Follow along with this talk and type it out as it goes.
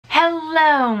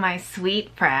Hello, my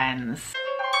sweet friends.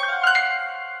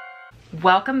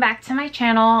 Welcome back to my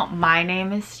channel. My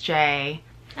name is Jay,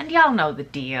 and y'all know the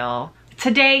deal.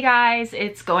 Today, guys,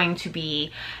 it's going to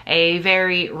be a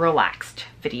very relaxed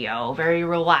video, very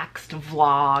relaxed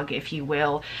vlog, if you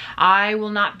will. I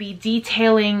will not be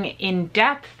detailing in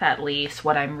depth, at least,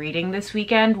 what I'm reading this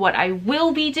weekend. What I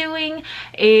will be doing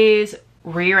is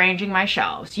rearranging my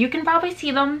shelves. You can probably see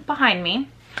them behind me.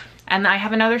 And I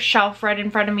have another shelf right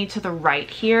in front of me to the right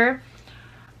here.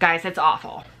 Guys, it's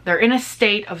awful. They're in a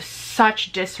state of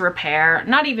such disrepair.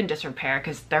 Not even disrepair,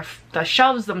 because the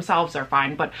shelves themselves are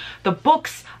fine, but the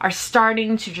books are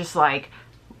starting to just like,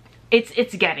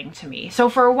 it's getting to me. So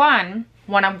for one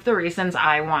of the reasons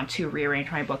I want to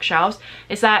rearrange my bookshelves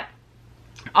is that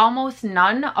almost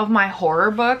none of my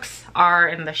horror books are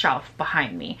in the shelf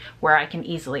behind me where I can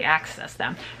easily access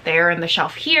them. They are in the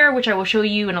shelf here, which I will show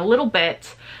you in a little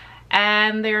bit.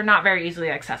 And they're not very easily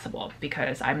accessible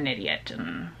because I'm an idiot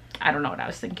and I don't know what I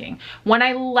was thinking. When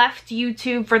I left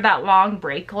YouTube for that long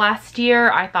break last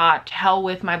year, I thought, to hell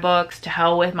with my books, to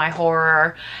hell with my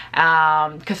horror,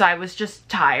 because I was just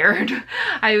tired.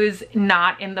 I was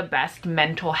not in the best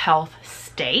mental health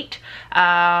state.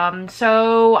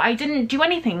 So I didn't do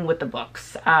anything with the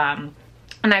books. And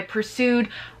I pursued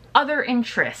other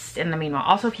interests in the meanwhile.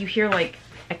 Also, if you hear like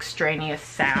extraneous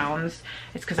sounds,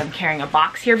 it's because I'm carrying a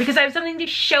box here because I have something to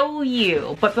show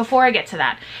you. But before I get to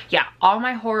that, yeah, all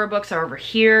my horror books are over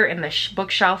here in the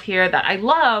bookshelf here that I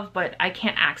love, but I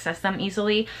can't access them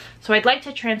easily. So I'd like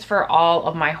to transfer all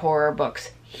of my horror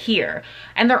books here.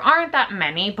 And there aren't that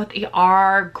many, but they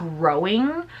are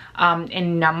growing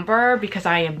in number because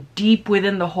I am deep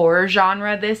within the horror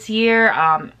genre this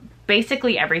year.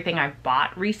 Basically everything I've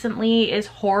bought recently is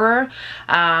horror,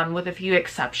 with a few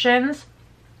exceptions.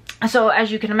 So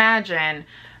as you can imagine,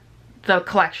 the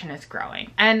collection is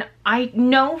growing. And I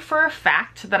know for a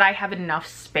fact that I have enough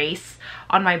space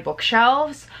on my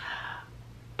bookshelves,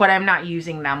 but I'm not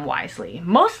using them wisely.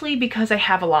 Mostly because I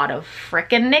have a lot of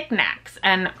frickin' knickknacks.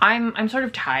 And I'm sort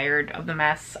of tired of the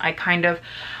mess. I'm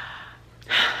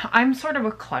sort of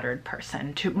a cluttered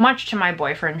person, much to my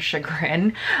boyfriend's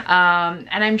chagrin. And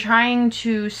I'm trying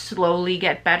to slowly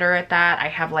get better at that. I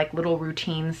have like little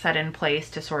routines set in place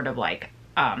to sort of like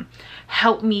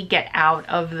help me get out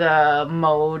of the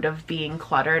mode of being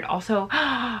cluttered. Also,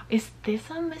 is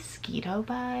this a mosquito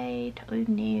bite? Oh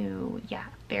no. Yeah,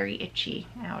 very itchy.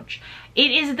 Ouch. It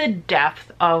is the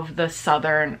depth of the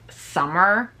southern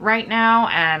summer right now,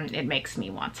 and it makes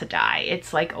me want to die.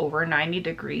 It's like over 90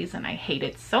 degrees and I hate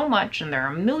it so much, and there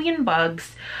are a million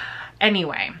bugs.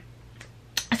 Anyway,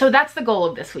 so that's the goal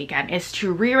of this weekend, is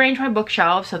to rearrange my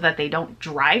bookshelves so that they don't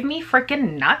drive me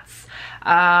freaking nuts.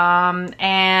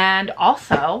 And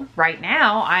also right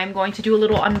now I'm going to do a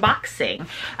little unboxing.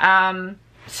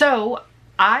 So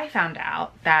I found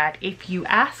out that if you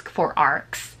ask for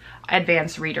ARCs,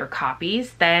 advanced reader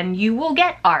copies, then you will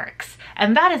get ARCs,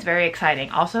 and that is very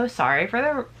exciting. Also, sorry for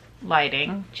the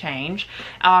lighting change.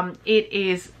 It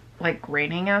is like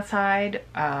raining outside,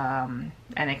 and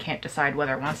I can't decide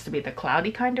whether it wants to be the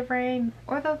cloudy kind of rain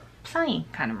or the sunny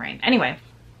kind of rain. Anyway,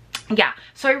 yeah,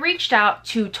 so I reached out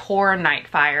to Tor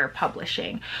Nightfire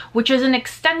Publishing, which is an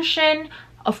extension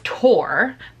of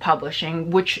Tor Publishing,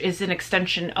 which is an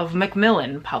extension of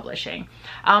Macmillan Publishing.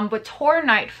 But Tor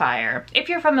Nightfire, if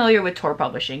you're familiar with Tor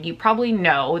Publishing, you probably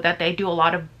know that they do a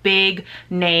lot of big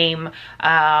name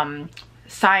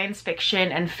science fiction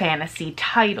and fantasy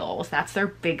titles. That's their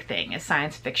big thing, is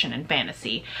science fiction and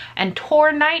fantasy. And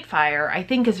Tor Nightfire, I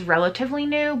think, is relatively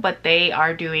new, but they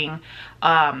are doing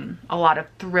a lot of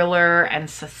thriller and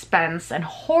suspense and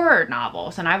horror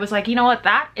novels. And I was like, you know what,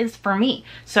 that is for me.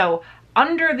 So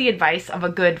under the advice of a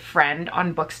good friend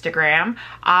on Bookstagram,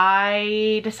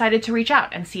 I decided to reach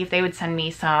out and see if they would send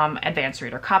me some advanced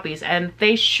reader copies, and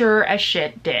they sure as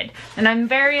shit did. And I'm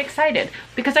very excited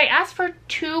because I asked for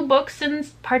 2 books in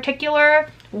particular.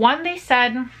 One, they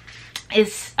said,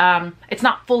 is it's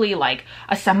not fully like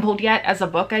assembled yet as a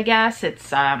book, I guess.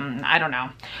 It's I don't know,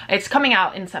 it's coming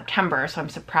out in September, so I'm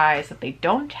surprised that they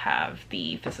don't have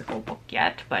the physical book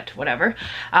yet, but whatever.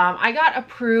 I got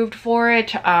approved for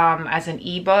it as an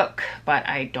ebook, but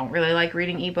I don't really like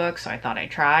reading ebooks, so I thought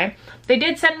I'd try. They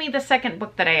did send me the second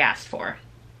book that I asked for,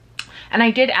 and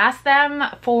I did ask them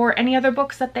for any other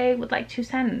books that they would like to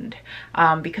send,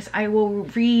 because I will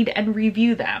read and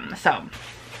review them. So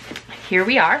here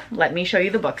we are. Let me show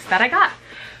you the books that I got.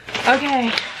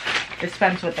 Okay,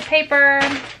 dispense with the paper.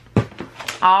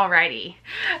 Alrighty.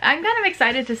 I'm kind of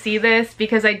excited to see this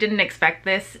because I didn't expect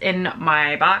this in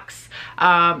my box.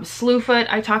 Slewfoot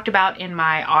I talked about in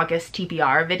my August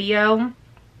TBR video.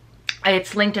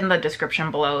 It's linked in the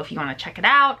description below if you want to check it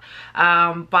out.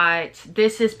 But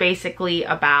this is basically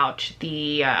about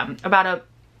about a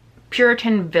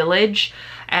Puritan village,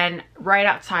 and right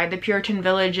outside the Puritan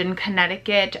village in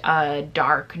Connecticut, a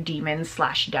dark demon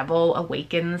slash devil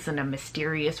awakens in a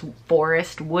mysterious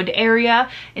forest wood area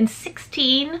in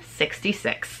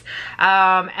 1666.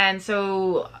 And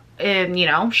so you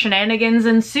know, shenanigans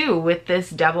ensue with this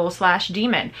devil slash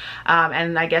demon.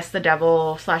 And I guess the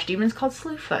devil slash demon is called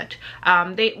Slewfoot.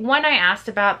 When I asked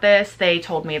about this, they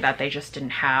told me that they just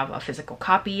didn't have a physical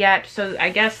copy yet. So I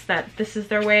guess that this is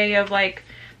their way of, like,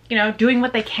 you know, doing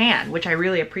what they can, which I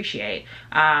really appreciate.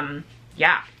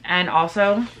 Yeah, and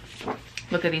also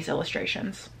look at these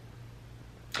illustrations.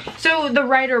 So the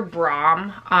writer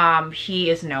Brahm, he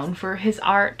is known for his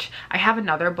art. I have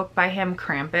another book by him,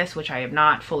 Krampus, which I have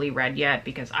not fully read yet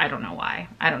because I don't know why.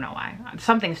 I don't know why.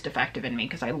 Something's defective in me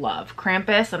because I love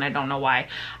Krampus and I don't know why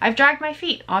I've dragged my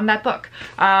feet on that book.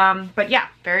 But yeah,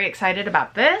 very excited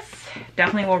about this.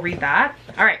 Definitely will read that.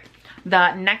 All right,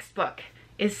 the next book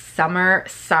is Summer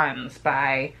Suns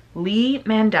by Lee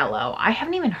Mandello. I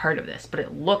haven't even heard of this, but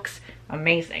it looks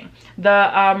amazing.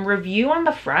 The review on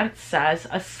the front says,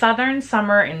 a southern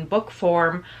summer in book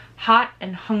form, hot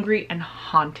and hungry and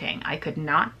haunting. I could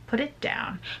not put it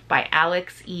down, by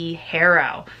Alex E.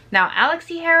 Harrow. Now,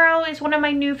 Alex E. Harrow is one of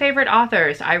my new favorite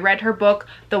authors. I read her book,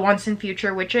 The Once and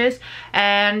Future Witches,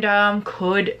 and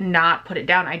could not put it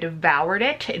down. I devoured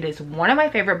it. It is one of my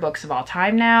favorite books of all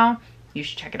time now. You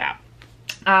should check it out.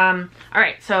 All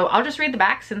right, so I'll just read the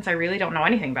back since I really don't know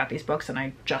anything about these books and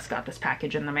I just got this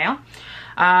package in the mail.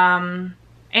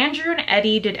 Andrew and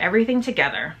Eddie did everything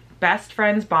together. Best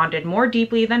friends bonded more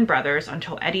deeply than brothers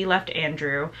until Eddie left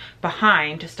Andrew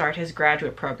behind to start his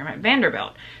graduate program at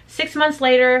Vanderbilt. 6 months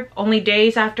later, only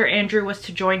days after Andrew was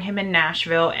to join him in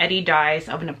Nashville, Eddie dies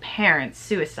of an apparent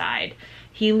suicide.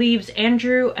 He leaves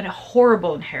Andrew a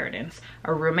horrible inheritance,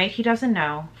 a roommate he doesn't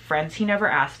know, friends he never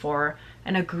asked for,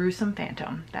 and a gruesome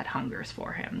phantom that hungers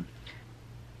for him.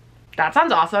 That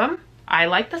sounds awesome. I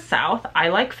like the South. I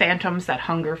like phantoms that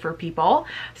hunger for people.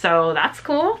 So that's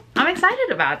cool. I'm excited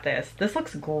about this. This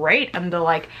looks great. And the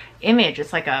like image,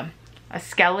 it's like a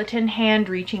skeleton hand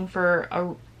reaching for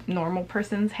a normal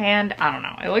person's hand. I don't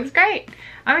know. It looks great.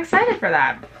 I'm excited for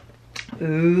that.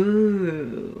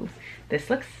 Ooh,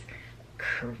 this looks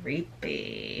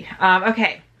creepy.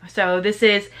 Okay. So this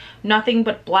is Nothing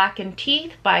But Blackened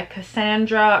Teeth by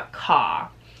Cassandra Kaw.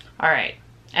 All right.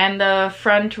 And the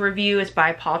front review is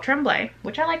by Paul Tremblay,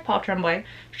 which I like Paul Tremblay.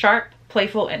 Sharp,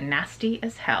 playful, and nasty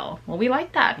as hell. Well, we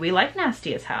like that. We like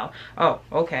nasty as hell. Oh,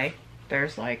 okay.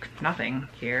 There's like nothing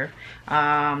here.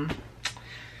 Well,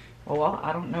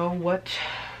 I don't know what...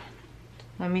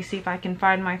 Let me see if I can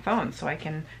find my phone so I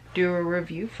can do a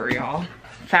review for y'all.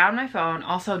 Found my phone.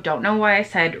 Also, don't know why I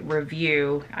said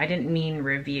review. I didn't mean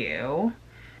review.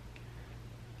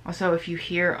 Also, if you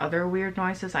hear other weird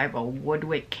noises, I have a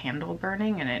woodwick candle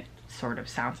burning and it sort of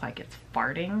sounds like it's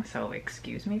farting, so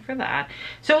excuse me for that.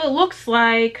 So it looks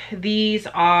like these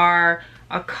are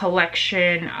a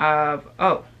collection of,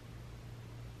 oh,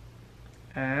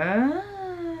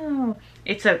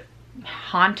 it's a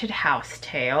haunted house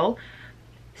tale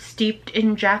steeped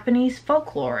in Japanese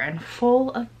folklore and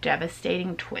full of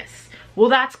devastating twists. Well,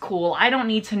 that's cool. I don't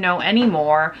need to know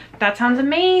anymore. That sounds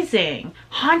amazing.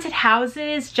 Haunted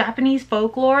houses, Japanese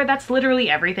folklore, that's literally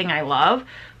everything I love.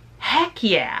 Heck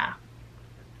yeah.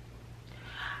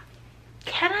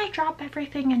 Can I drop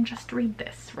everything and just read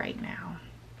this right now?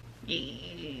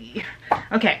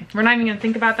 Okay, we're not even gonna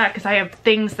think about that because I have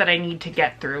things that I need to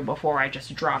get through before I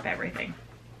just drop everything.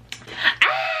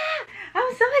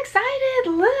 I'm so excited,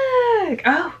 look.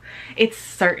 Oh, it's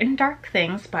Certain Dark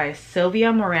Things by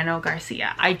Silvia Moreno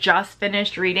Garcia. I just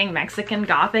finished reading Mexican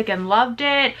Gothic and loved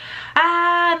it.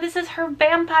 This is her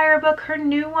vampire book, her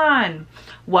new one.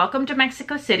 Welcome to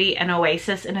Mexico City, an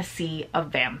oasis in a sea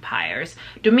of vampires.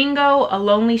 Domingo, a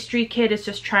lonely street kid, is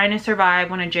just trying to survive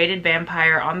when a jaded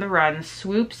vampire on the run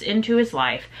swoops into his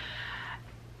life.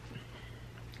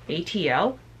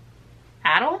 ATL?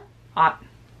 Adel?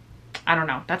 I don't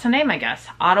know. That's a name, I guess.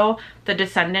 Otto, the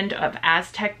descendant of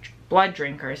Aztec blood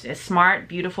drinkers, is smart,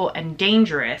 beautiful, and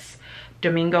dangerous.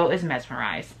 Domingo is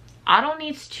mesmerized. Otto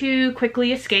needs to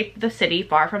quickly escape the city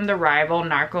far from the rival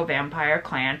narco-vampire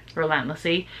clan,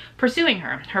 relentlessly pursuing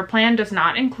her. Her plan does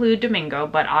not include Domingo,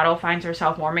 but Otto finds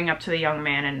herself warming up to the young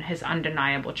man and his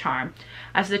undeniable charm.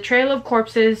 As the trail of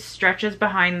corpses stretches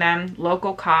behind them,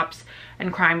 local cops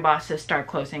and crime bosses start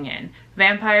closing in.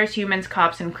 Vampires, humans,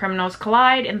 cops, and criminals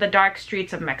collide in the dark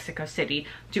streets of Mexico City.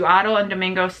 Do Otto and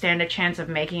Domingo stand a chance of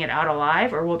making it out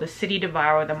alive, or will the city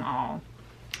devour them all?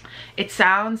 It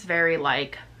sounds very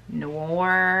like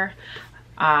noir.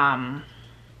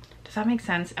 Does that make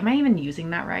sense? Am I even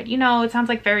using that right? You know, it sounds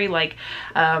like very like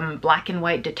black and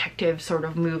white detective sort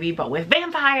of movie, but with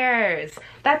vampires.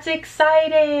 That's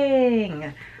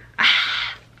exciting.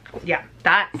 Yeah,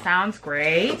 that sounds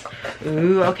great.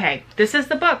 Ooh, okay. This is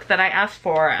the book that I asked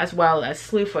for, as well as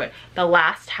Slewfoot, The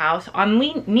Last House on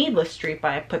Needless Street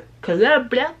by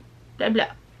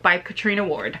Katrina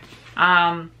Ward.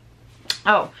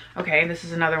 Oh, okay, this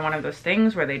is another one of those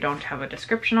things where they don't have a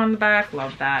description on the back.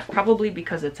 Love that. Probably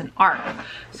because it's an ARC.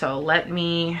 So let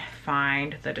me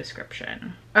find the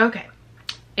description. Okay.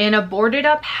 In a boarded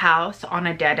up house on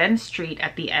a dead-end street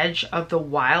at the edge of the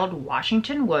wild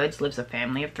Washington woods lives a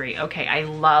family of 3. Okay, I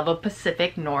love a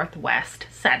Pacific Northwest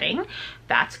setting.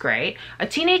 That's great. A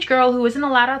teenage girl who isn't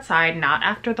allowed outside, not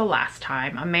after the last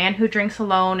time. A man who drinks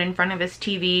alone in front of his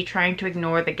TV, trying to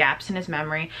ignore the gaps in his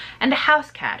memory. And a house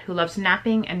cat who loves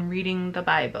napping and reading the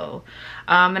Bible.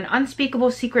 An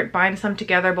unspeakable secret binds them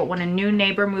together, but when a new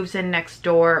neighbor moves in next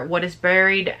door, what is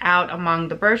buried out among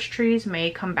the birch trees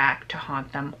may come back to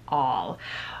haunt them all.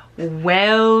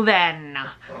 Well then,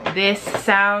 this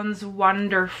sounds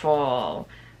wonderful.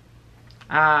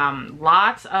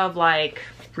 Lots of like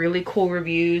really cool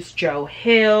reviews. Joe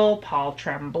Hill, Paul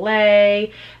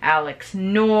Tremblay, Alex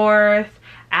North,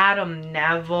 Adam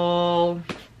Neville.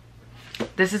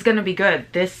 This is gonna be good.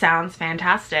 This sounds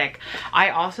fantastic.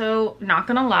 I also, not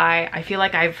gonna lie, I feel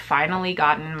like I've finally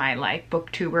gotten my like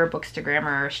booktuber,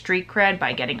 bookstagrammer street cred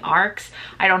by getting ARCs.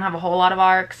 I don't have a whole lot of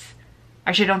ARCs.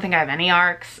 Actually, I don't think I have any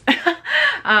ARCs.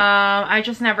 I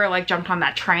just never like jumped on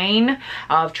that train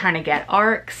of trying to get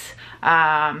ARCs.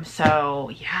 So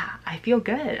yeah, I feel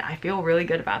good. I feel really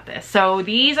good about this. So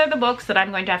these are the books that I'm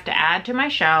going to have to add to my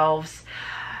shelves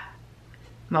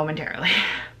momentarily.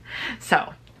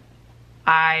 So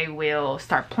I will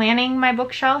start planning my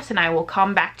bookshelves and I will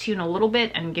come back to you in a little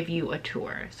bit and give you a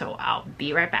tour. So I'll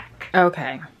be right back.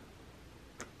 Okay.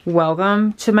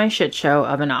 Welcome to my shit show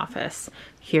of an office.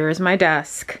 Here is my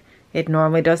desk. It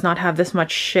normally does not have this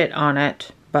much shit on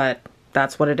it, but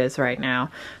that's what it is right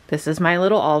now. This is my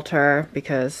little altar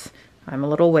because I'm a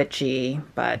little witchy,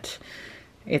 but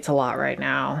it's a lot right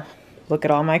now. Look at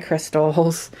all my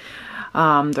crystals.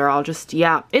 They're all just,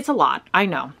 yeah, it's a lot. I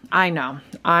know.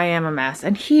 I am a mess.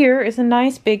 And here is a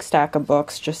nice big stack of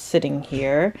books just sitting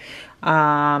here.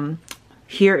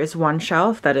 Here is one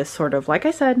shelf that is sort of, like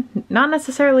I said, not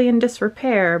necessarily in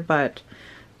disrepair, but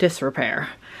disrepair.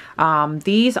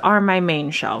 These are my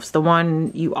main shelves, the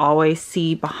one you always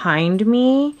see behind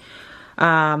me.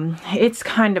 It's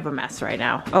kind of a mess right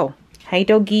now. Oh, hi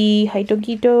doggy, hi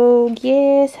doggy dog,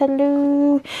 yes,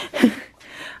 hello.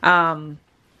 I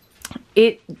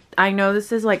know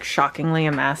this is like shockingly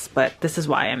a mess, but this is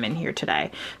why I'm in here today.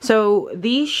 So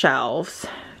these shelves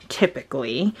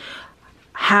typically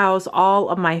house all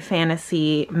of my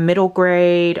fantasy middle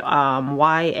grade,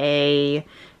 YA,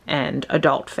 and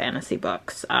adult fantasy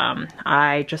books.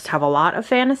 I just have a lot of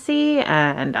fantasy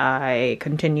and I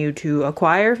continue to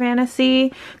acquire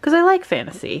fantasy because I like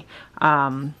fantasy.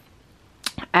 And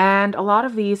a lot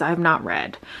of these I've not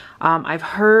read. I've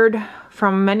heard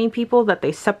from many people that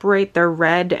they separate their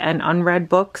read and unread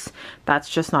books. That's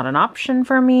just not an option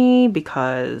for me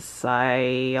because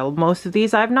most of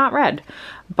these I've not read.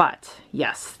 But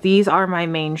yes, these are my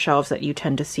main shelves that you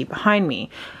tend to see behind me.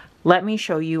 Let me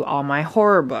show you all my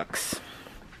horror books.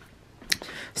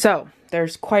 So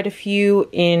there's quite a few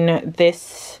in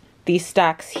these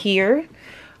stacks here.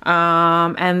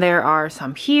 And there are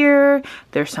some here,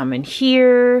 there's some in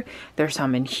here, there's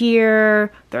some in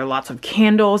here. There are lots of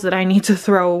candles that I need to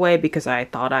throw away because I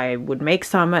thought I would make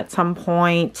some at some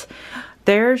point.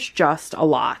 There's just a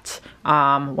lot.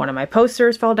 One of my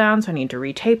posters fell down, so I need to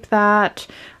retape that.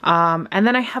 And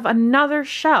then I have another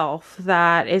shelf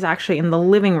that is actually in the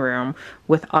living room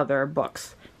with other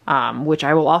books, which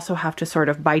I will also have to sort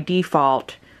of by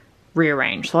default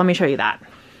rearrange. So let me show you that.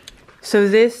 So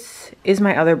this is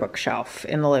my other bookshelf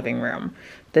in the living room.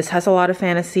 This has a lot of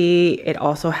fantasy. It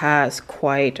also has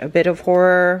quite a bit of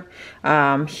horror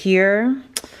here.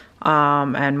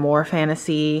 And more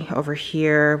fantasy over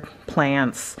here,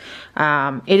 plants.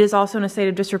 It is also in a state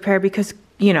of disrepair because,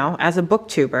 you know, as a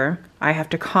booktuber, I have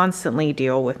to constantly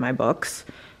deal with my books.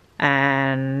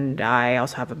 And I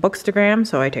also have a bookstagram,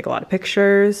 so I take a lot of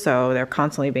pictures, so they're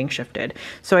constantly being shifted.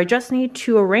 So I just need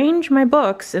to arrange my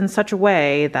books in such a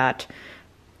way that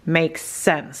makes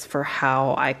sense for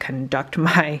how I conduct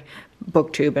my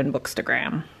booktube and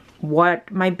bookstagram.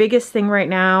 What my biggest thing right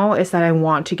now is that I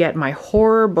want to get my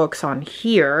horror books on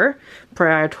here,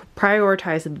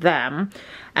 prioritize them,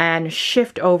 and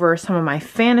shift over some of my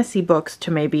fantasy books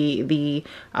to maybe the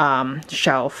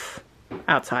shelf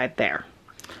outside there.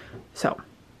 So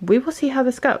we will see how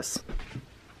this goes.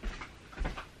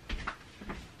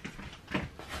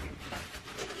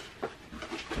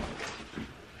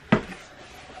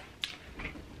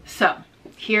 So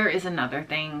here is another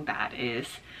thing that is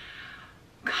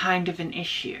kind of an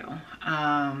issue.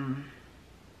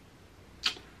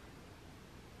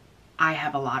 I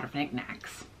have a lot of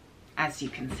knickknacks, as you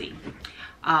can see.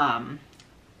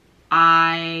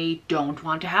 I don't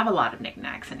want to have a lot of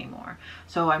knickknacks anymore.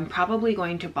 So I'm probably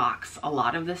going to box a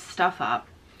lot of this stuff up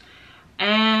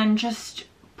and just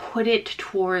put it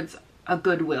towards a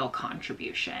Goodwill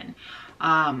contribution.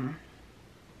 I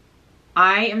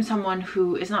am someone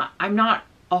who is not, I'm not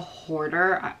a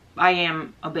hoarder. I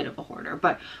am a bit of a hoarder,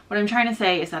 but what I'm trying to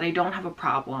say is that I don't have a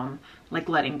problem like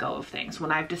letting go of things.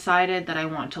 When I've decided that I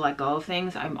want to let go of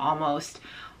things, I'm almost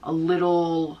a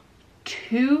little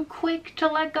too quick to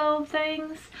let go of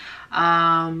things.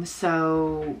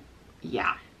 So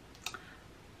yeah,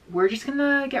 we're just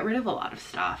gonna get rid of a lot of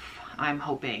stuff. I'm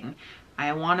hoping.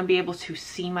 I want to be able to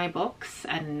see my books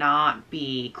and not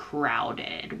be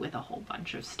crowded with a whole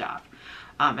bunch of stuff.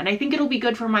 And I think it'll be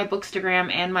good for my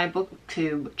Bookstagram and my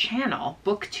booktube channel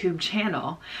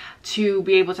to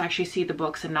be able to actually see the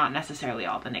books and not necessarily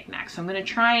all the knickknacks. So I'm going to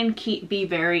try and be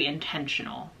very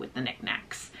intentional with the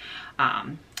knickknacks.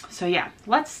 So yeah,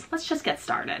 let's just get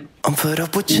started. I'm fed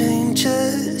up with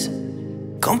changes.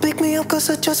 Come pick me up cause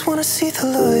I just wanna see the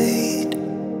light.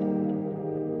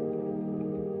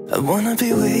 I wanna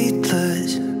be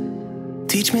weightless.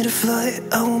 Teach me to fly,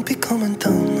 I won't be coming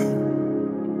down.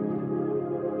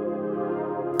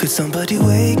 Could somebody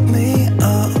wake me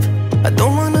up? I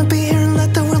don't wanna be here and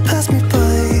let the world pass me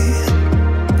by.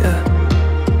 Yeah.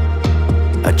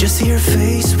 I just see her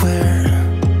face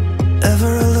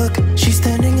wherever I look. She's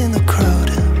standing in the crowd.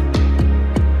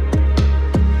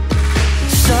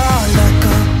 So let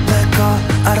go,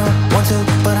 I don't want to,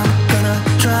 but I'm gonna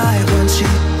try. When she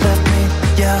left me,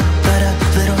 yeah, let a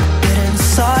little bit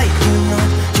inside. You know,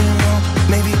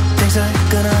 maybe things are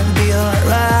gonna be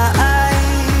alright.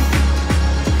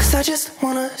 Cause I just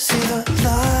wanna see the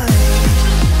light.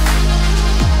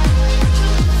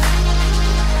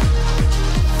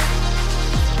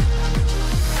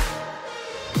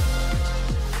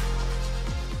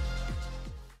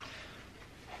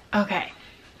 Okay,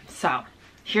 so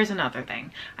here's another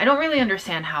thing. I don't really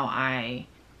understand how I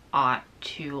ought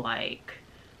to like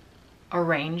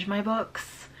arrange my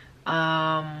books.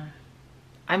 I'm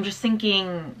just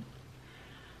thinking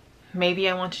maybe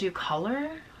I want to do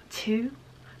color too,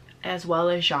 as well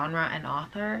as genre and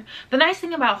author. The nice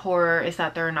thing about horror is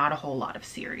that there are not a whole lot of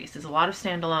series. There's a lot of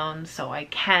standalones, so I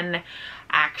can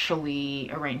actually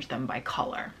arrange them by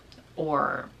color.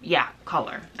 Or yeah,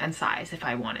 color and size if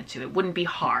I wanted to. It wouldn't be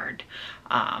hard.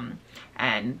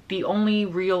 And the only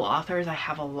real authors I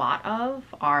have a lot of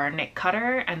are Nick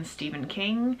Cutter and Stephen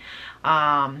King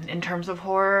in terms of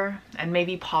horror, and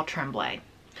maybe Paul Tremblay.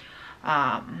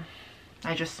 I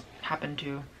just happen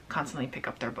to constantly pick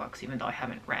up their books even though I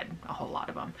haven't read a whole lot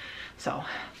of them. So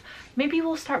maybe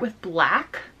we'll start with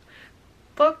black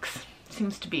books.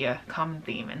 Seems to be a common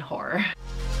theme in horror.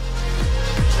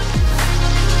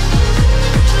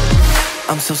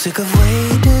 I'm so sick of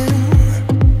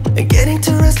waiting and getting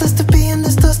too restless to be in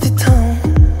this dusty town.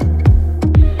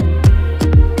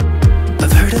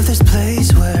 I've heard of this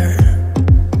place where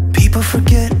people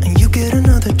forget and you get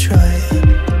another try.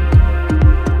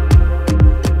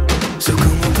 So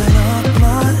come open up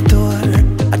my door.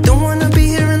 I don't wanna be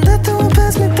here and let the world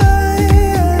pass me by.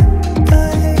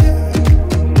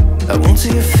 I won't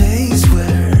see your face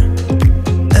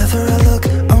wherever I look.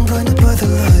 I'm blinded by the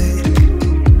light.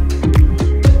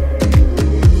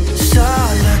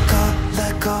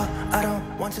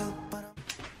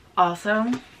 Also,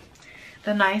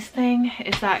 the nice thing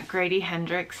is that Grady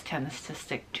Hendrix tends to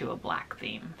stick to a black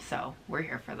theme, so we're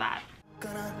here for that.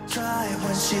 Gonna try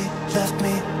when she left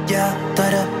me, yeah,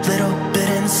 light a little bit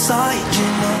inside. You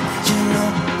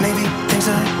know, maybe things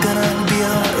are gonna be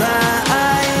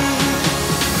alright.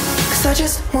 Cause I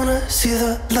just wanna see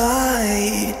the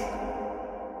light.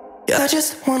 Yeah, I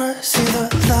just wanna see the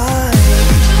light.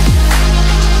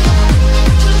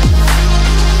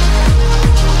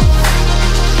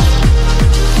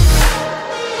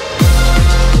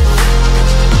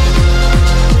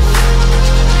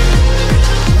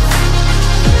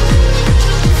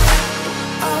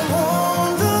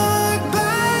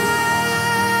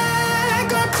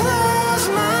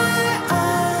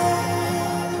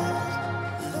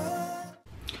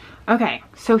 Okay,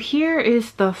 so here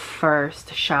is the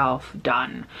first shelf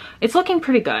done. It's looking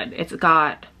pretty good. It's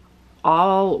got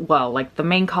all, well, like the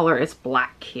main color is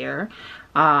black here.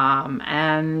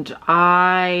 And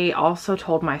I also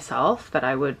told myself that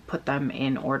I would put them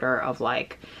in order of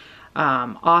like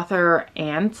author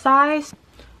and size.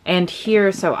 And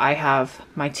here, so I have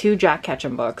my 2 Jack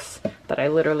Ketchum books that I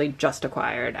literally just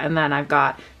acquired, and then I've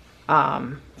got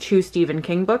 2 Stephen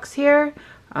King books here,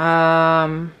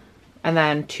 and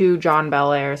then 2 John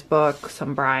Bellairs books,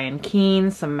 some Brian Keene,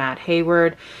 some Matt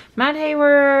Hayward. Matt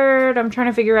Hayward, I'm trying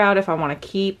to figure out if I want to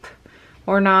keep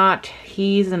or not.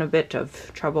 He's in a bit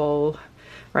of trouble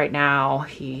right now.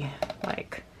 He,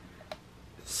 like,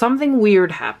 something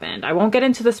weird happened. I won't get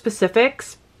into the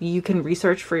specifics. You can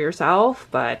research for yourself,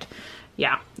 but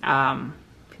yeah,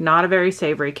 not a very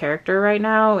savory character right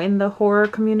now in the horror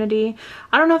community.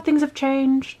 I don't know if things have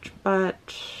changed, but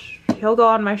he'll go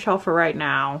on my shelf for right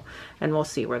now, and we'll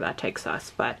see where that takes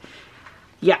us. But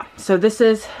yeah, so this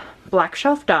is Black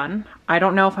Shelf done. I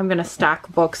don't know if I'm gonna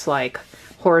stack books like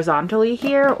horizontally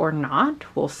here or not.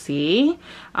 We'll see.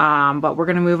 But we're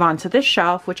gonna move on to this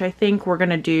shelf, which I think we're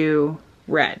gonna do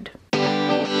red.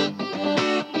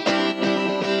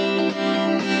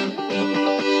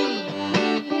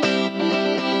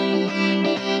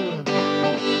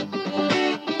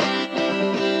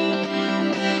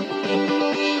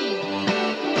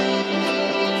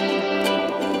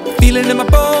 Feel it in my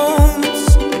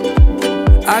bones,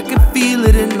 I can feel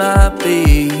it in my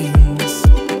veins.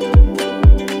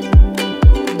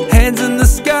 Hands in the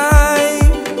sky,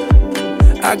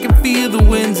 I can feel the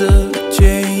winds of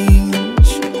change.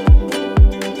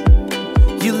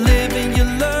 You live and you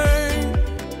learn.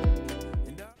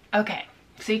 Okay,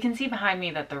 so you can see behind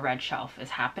me that the red shelf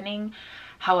is happening.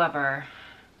 However,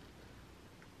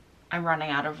 I'm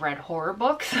running out of red horror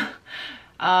books.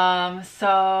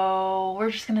 So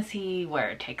we're just gonna see where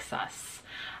it takes us.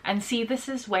 And see, this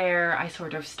is where I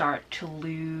sort of start to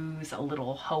lose a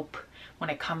little hope when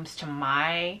it comes to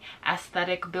my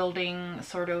aesthetic building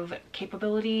sort of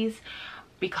capabilities,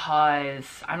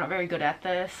 because I'm not very good at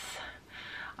this.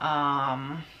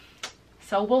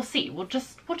 So we'll see. We'll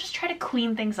just try to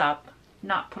clean things up,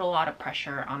 not put a lot of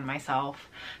pressure on myself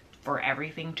for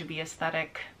everything to be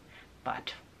aesthetic,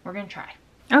 but we're gonna try.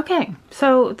 Okay,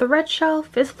 so the red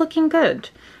shelf is looking good.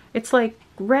 It's like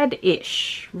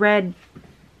red-ish, red-ish.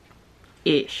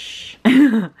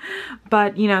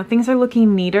 But, you know, things are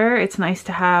looking neater. It's nice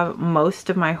to have most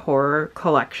of my horror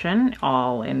collection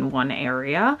all in one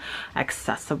area,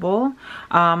 accessible.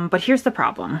 But here's the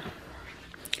problem.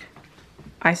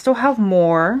 I still have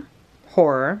more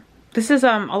horror. This is,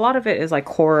 a lot of it is like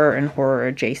horror and horror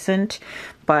adjacent,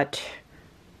 but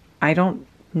I don't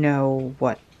know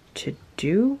what to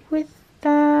do with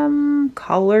them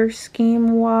color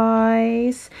scheme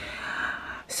wise,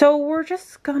 so we're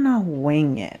just gonna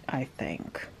wing it, I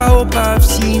think. I hope I've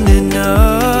seen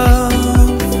enough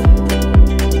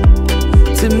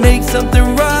to make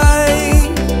something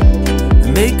right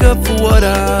and make up for what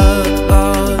I've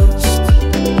lost.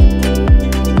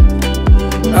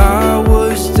 I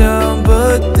was down,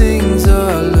 but things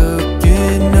are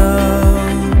looking up.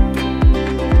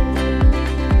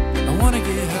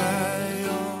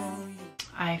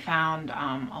 Found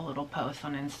a little post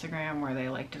on Instagram where they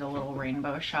like did a little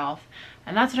rainbow shelf,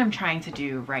 and that's what I'm trying to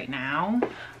do right now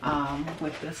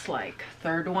with this like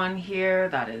third one here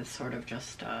that is sort of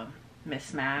just a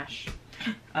mismatch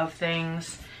of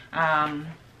things.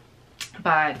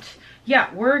 But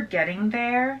yeah, we're getting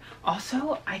there.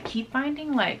 Also, I keep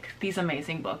finding like these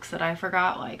amazing books that I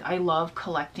forgot. Like, I love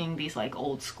collecting these like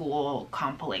old school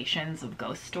compilations of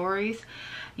ghost stories.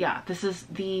 Yeah, this is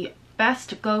the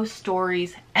best ghost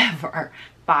stories ever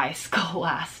by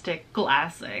Scholastic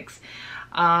Classics.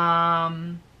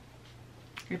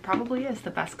 It probably is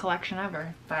the best collection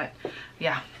ever, but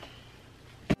yeah.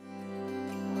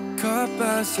 Caught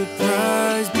by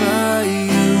surprise by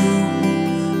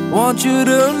you. Want you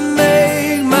to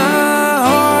make my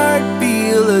heart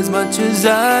feel as much as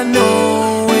I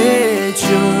know it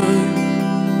should.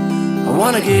 I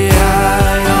wanna get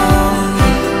high on,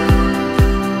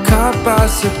 caught by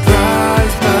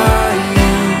surprise by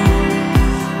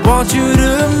you. Want you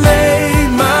to make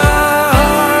my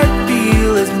heart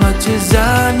feel as much as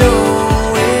I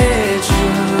know it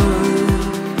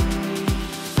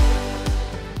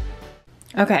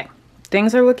should. Okay,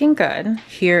 things are looking good.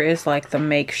 Here is like the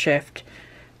makeshift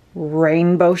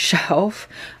rainbow shelf.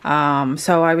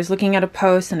 So I was looking at a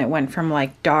post and it went from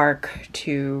like dark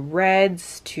to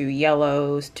reds to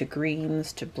yellows to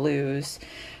greens to blues,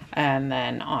 and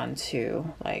then on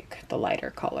to like the lighter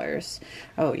colors.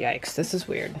 Oh yikes, this is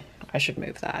weird. I should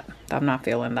move that. I'm not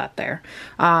feeling that there.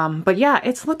 But yeah,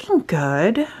 it's looking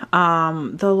good.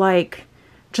 The like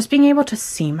just being able to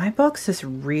see my books is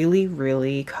really,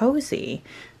 really cozy.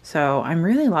 So I'm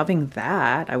really loving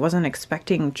that. I wasn't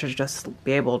expecting to just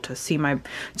be able to see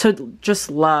to just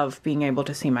love being able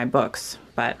to see my books.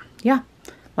 But yeah,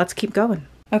 let's keep going.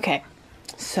 Okay,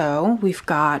 so we've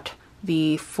got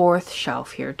the 4th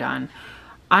shelf here done.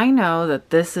 I know that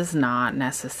this is not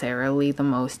necessarily the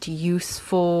most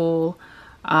useful,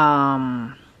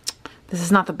 this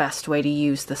is not the best way to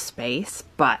use the space,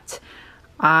 but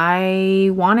I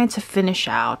wanted to finish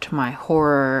out my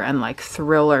horror and like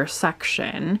thriller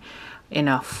section in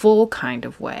a full kind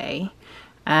of way.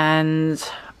 And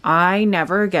I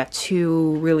never get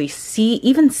to really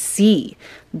even see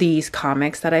these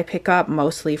comics that I pick up,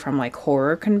 mostly from like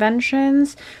horror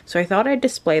conventions. So I thought I'd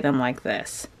display them like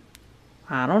this.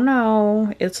 I don't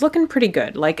know. It's looking pretty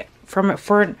good. Like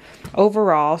for an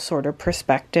overall sort of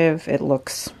perspective, it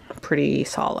looks pretty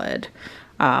solid.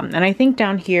 And I think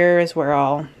down here is where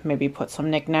I'll maybe put some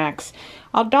knickknacks.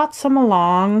 I'll dot some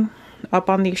along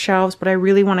up on these shelves, but I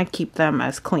really want to keep them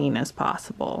as clean as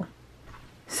possible.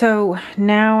 So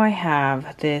now I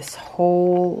have this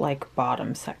whole like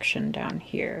bottom section down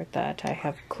here that I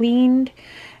have cleaned.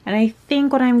 And I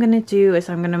think what I'm going to do is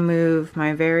I'm going to move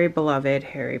my very beloved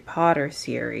Harry Potter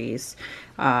series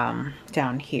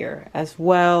down here, as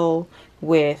well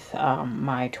with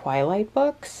my Twilight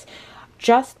books.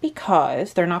 Just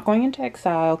because they're not going into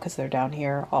exile because they're down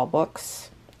here, all books.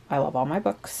 I love all my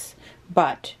books.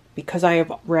 But because I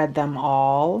have read them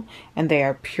all and they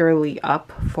are purely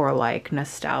up for like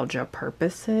nostalgia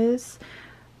purposes,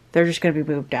 they're just going to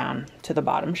be moved down to the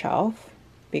bottom shelf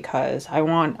because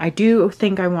I do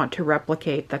think I want to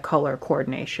replicate the color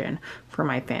coordination for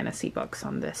my fantasy books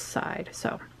on this side.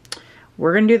 So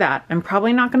we're going to do that. I'm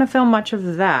probably not going to film much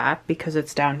of that because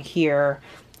it's down here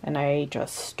and I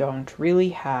just don't really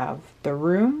have the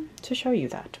room to show you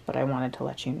that, but I wanted to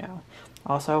let you know.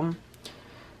 Also,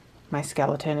 my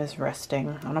skeleton is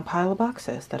resting on a pile of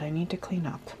boxes that I need to clean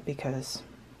up because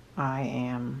I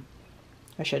am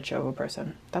a shit show of a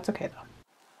person. That's okay though.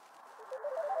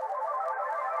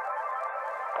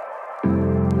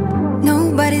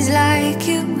 Nobody's like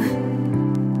you.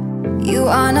 You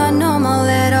are not normal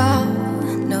at all.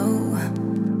 No,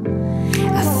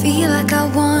 I feel like I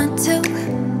want to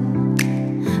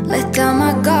let down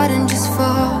my guard and just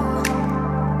fall.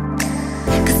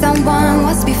 Cause someone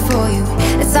was before you,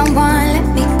 and someone let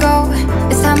me go.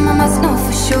 This time I must know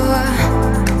for sure.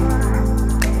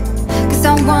 Cause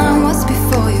someone was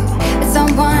before you, and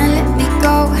someone let me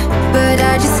go. But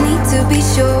I just need to be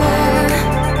sure.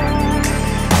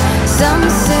 Some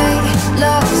say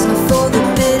love's not for the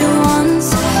bitter ones.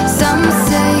 Some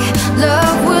say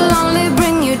love will only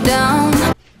bring you down.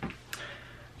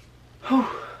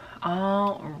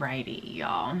 Alrighty,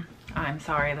 y'all. I'm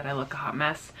sorry that I look a hot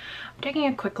mess. I'm taking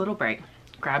a quick little break.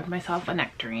 Grabbed myself a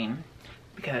nectarine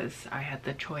because I had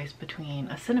the choice between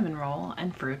a cinnamon roll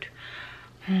and fruit.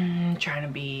 Trying to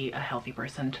be a healthy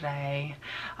person today.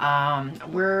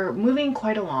 We're moving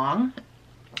quite along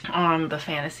on the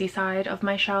fantasy side of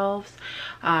my shelves.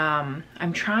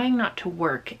 I'm trying not to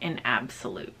work in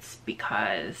absolutes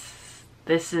because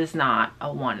this is not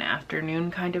a one afternoon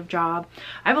kind of job.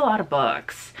 I have a lot of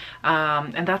books,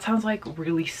 and that sounds like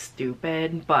really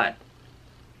stupid, but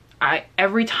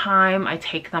every time I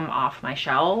take them off my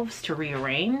shelves to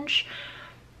rearrange,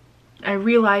 I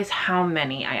realize how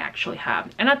many I actually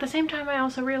have. And at the same time, I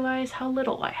also realize how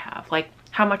little I have, like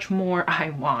how much more I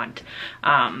want.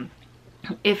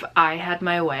 If I had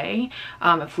my way,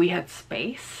 if we had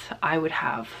space, I would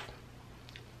have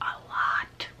a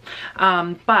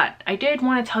lot. But I did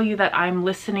want to tell you that I'm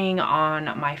listening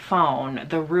on my phone,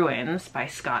 The Ruins by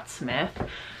Scott Smith.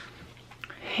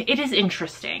 It is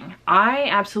interesting. I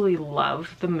absolutely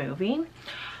love the movie.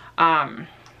 And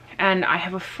I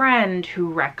have a friend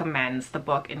who recommends the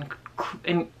book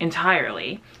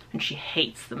entirely, and she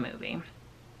hates the movie.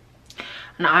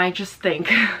 And I just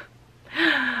think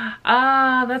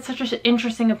that's such an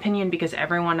interesting opinion because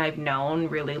everyone I've known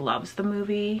really loves the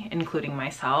movie, including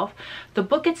myself. The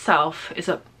book itself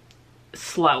is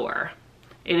slower.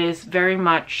 It is very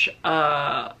much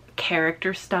a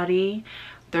character study.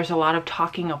 There's a lot of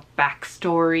talking of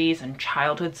backstories and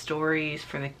childhood stories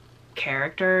for the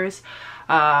characters.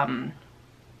 Yeah,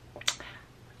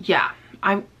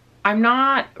 I'm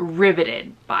not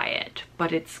riveted by it,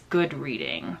 but it's good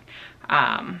reading.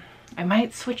 I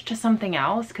might switch to something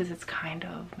else because it's kind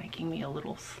of making me a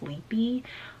little sleepy.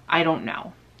 I don't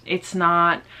know. It's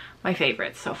not my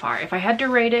favorite so far. If I had to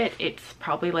rate it, it's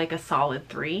probably like a solid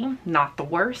 3. Not the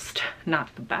worst,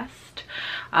 not the best.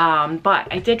 But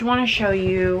I did want to show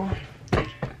you,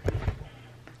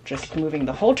 just moving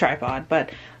the whole tripod, but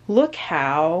look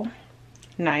how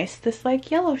nice this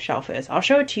like yellow shelf is. I'll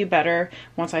show it to you better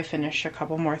once I finish a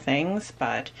couple more things,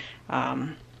 but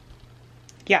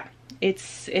yeah,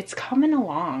 it's coming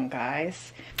along,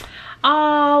 guys.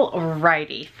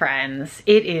 Alrighty, friends,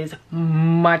 it is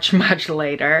much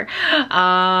later.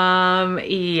 Yeah,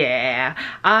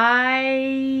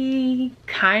 I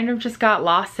kind of just got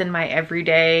lost in my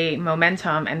everyday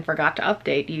momentum and forgot to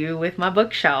update you with my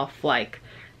bookshelf, like,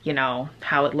 you know,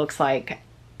 how it looks like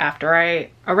after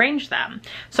I arrange them.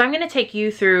 So I'm gonna take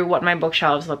you through what my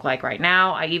bookshelves look like right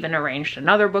now. I even arranged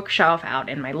another bookshelf out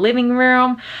in my living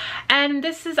room, and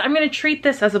I'm gonna treat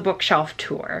this as a bookshelf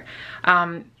tour.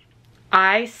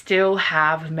 I still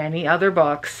have many other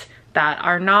books that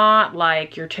are not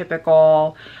like your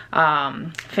typical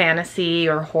fantasy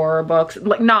or horror books,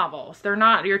 like novels. They're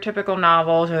not your typical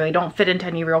novels, or they don't fit into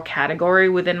any real category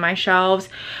within my shelves,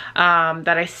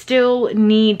 that I still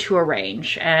need to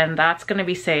arrange, and that's gonna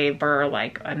be saved for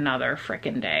like another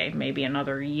frickin' day, maybe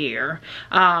another year.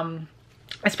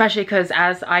 Especially because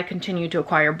as I continue to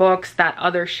acquire books, that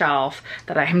other shelf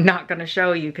that I'm not going to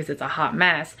show you because it's a hot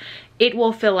mess, it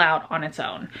will fill out on its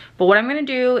own. But what I'm going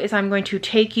to do is I'm going to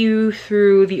take you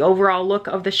through the overall look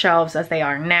of the shelves as they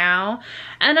are now,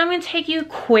 and I'm going to take you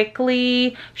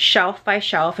quickly shelf by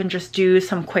shelf and just do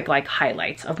some quick like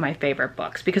highlights of my favorite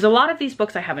books, because a lot of these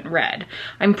books I haven't read.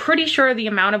 I'm pretty sure the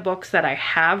amount of books that I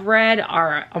have read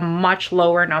are a much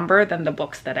lower number than the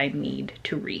books that I need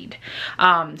to read.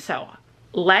 So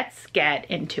let's get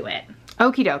into it.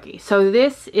 Okie dokie. So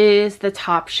this is the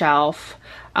top shelf.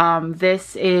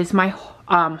 This is my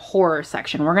horror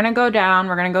section. We're gonna go down,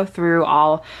 we're gonna go through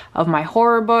all of my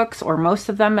horror books, or most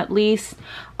of them at least.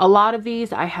 A lot of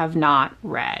these I have not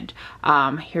read.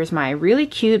 Here's my really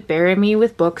cute Bury Me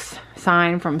With Books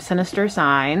sign from Sinister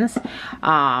Signs.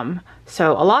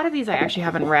 So a lot of these I actually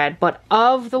haven't read, but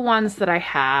of the ones that I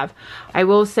have, I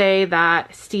will say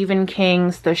that Stephen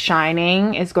King's The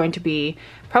Shining is going to be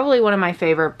probably one of my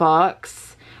favorite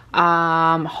books.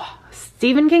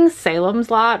 Stephen King's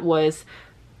Salem's Lot was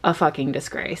a fucking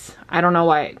disgrace. I don't know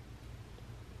why.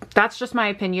 That's just my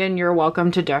opinion. You're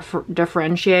welcome to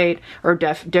differentiate or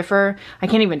differ. I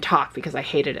can't even talk because I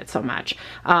hated it so much.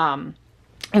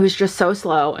 It was just so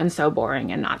slow and so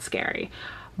boring and not scary.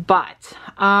 But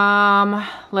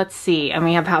let's see, and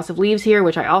we have House of Leaves here,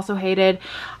 which I also hated.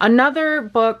 Another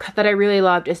book that I really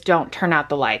loved is Don't Turn Out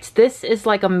the Lights. This is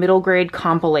like a middle grade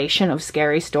compilation of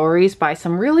scary stories by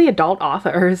some really adult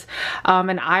authors,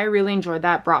 and I really enjoyed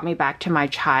that. Brought me back to my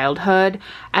childhood.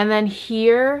 And then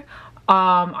here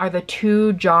are the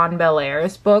two John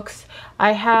Bellairs books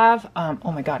I have.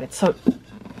 Oh my god,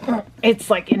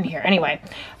 it's like in here. Anyway,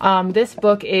 this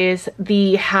book is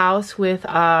The House with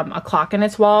a Clock in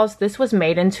Its Walls. This was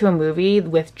made into a movie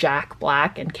with Jack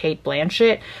Black and Cate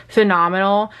Blanchett.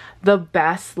 Phenomenal. The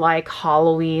best like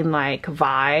Halloween like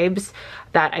vibes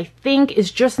that I think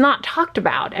is just not talked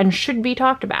about and should be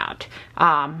talked about.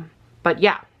 But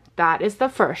yeah, that is the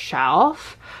first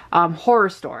shelf. Horror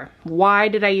Store. Why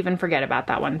did I even forget about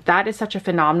that one? That is such a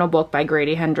phenomenal book by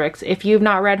Grady Hendrix. If you've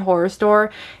not read Horror Store,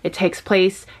 it takes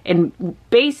place in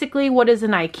basically what is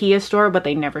an IKEA store, but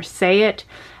they never say it.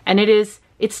 And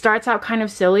it starts out kind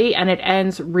of silly and it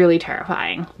ends really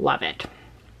terrifying. Love it.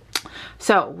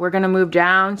 So we're gonna move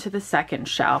down to the second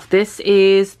shelf. This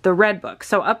is the red book.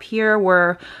 So up here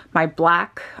where my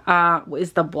black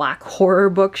is the black horror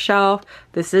bookshelf.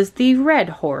 This is the red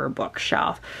horror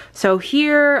bookshelf. So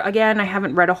here, again, I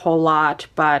haven't read a whole lot,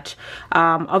 but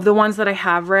of the ones that I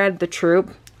have read, The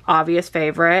Troop, obvious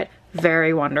favorite,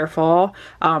 very wonderful,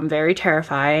 very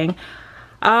terrifying.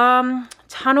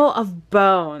 Tunnel of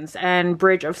Bones and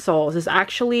Bridge of Souls is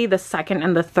actually the second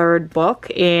and the third book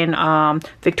in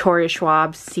Victoria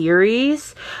Schwab's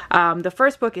series. The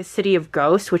first book is City of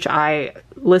Ghosts, which I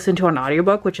listened to on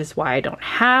audiobook, which is why I don't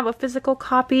have a physical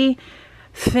copy.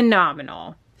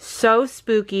 Phenomenal. So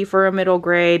spooky for a middle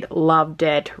grade. Loved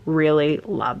it. Really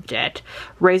loved it.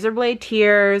 Razorblade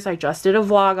Tears. I just did a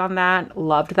vlog on that.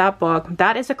 Loved that book.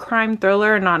 That is a crime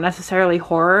thriller, not necessarily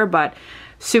horror, but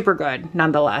super good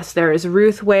nonetheless. There is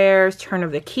Ruth Ware's Turn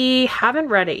of the Key. Haven't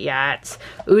read it yet.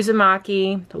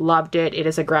 Uzumaki. Loved it. It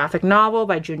is a graphic novel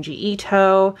by Junji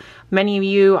Ito. Many of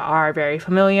you are very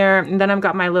familiar. And then I've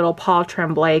got my little Paul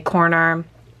Tremblay corner.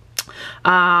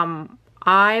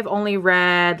 I've only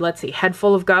read, let's see, Head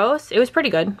Full of Ghosts. It was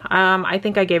pretty good. I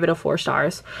think I gave it a 4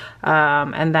 stars.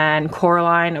 And then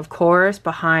Coraline, of course,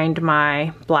 behind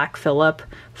my Black Phillip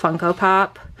Funko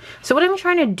Pop. So what I'm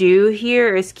trying to do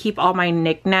here is keep all my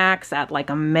knickknacks at like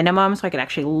a minimum so I can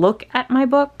actually look at my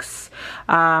books,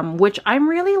 which I'm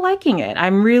really liking it.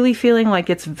 I'm really feeling like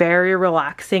it's very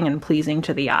relaxing and pleasing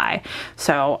to the eye.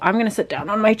 So I'm gonna sit down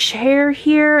on my chair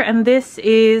here, and this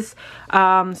is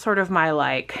sort of my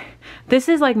this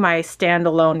is like my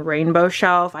standalone rainbow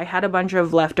shelf. I had a bunch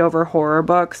of leftover horror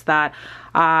books that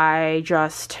I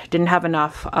just didn't have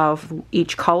enough of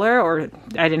each color, or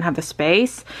I didn't have the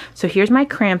space. So here's my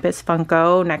Krampus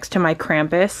Funko next to my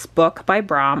Krampus book by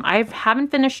Brom. I haven't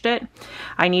finished it.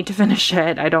 I need to finish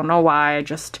it. I don't know why.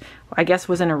 I guess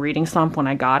was in a reading slump when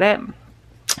I got it.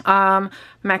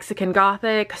 Mexican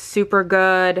Gothic, super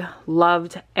good,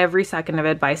 loved every second of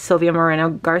it, by Silvia Moreno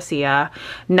Garcia.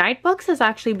 Night Books is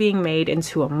actually being made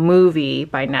into a movie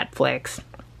by Netflix.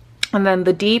 And then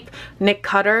The Deep, Nick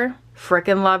Cutter,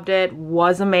 frickin' loved it,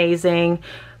 was amazing,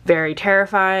 very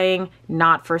terrifying,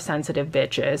 not for sensitive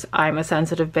bitches. I'm a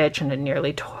sensitive bitch and it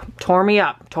nearly tore me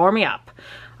up.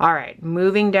 All right,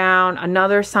 moving down,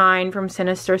 another sign from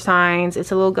Sinister Signs.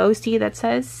 It's a little ghosty that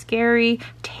says Scary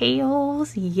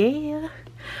Tales, yeah.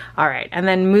 All right, and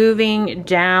then moving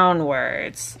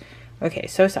downwards. Okay,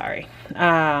 so sorry.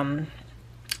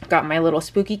 Got my little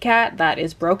spooky cat that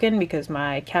is broken because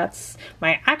my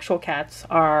actual cats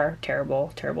are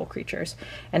terrible, terrible creatures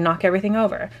and knock everything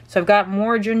over. So I've got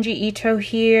more Junji Ito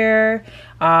here.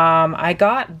 I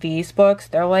got these books.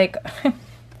 They're like,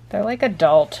 they're like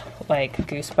adult, like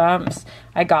Goosebumps.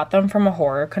 I got them from a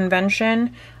horror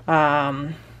convention.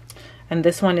 And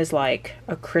this one is like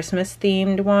a Christmas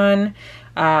themed one.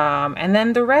 And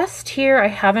then the rest here I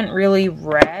haven't really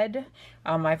read.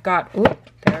 I've got, oop,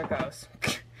 there it goes.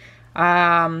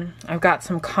 I've got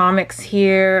some comics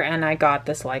here, and I got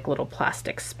this like little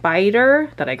plastic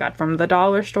spider that I got from the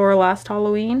dollar store last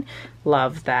Halloween.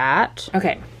 Love that.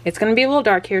 Okay, it's gonna be a little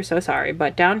dark here, so sorry,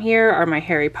 but down here are my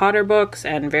Harry Potter books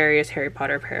and various Harry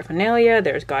Potter paraphernalia.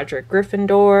 There's Godric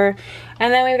Gryffindor,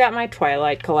 and then we've got my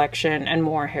Twilight collection and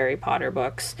more Harry Potter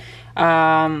books.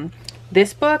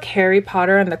 This book, Harry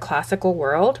Potter and the Classical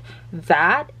World,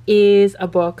 that is a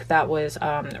book that was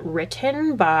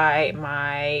written by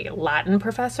my Latin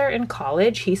professor in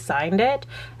college. He signed it,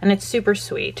 and it's super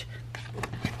sweet.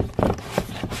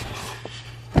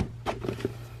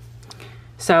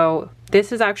 So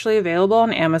this is actually available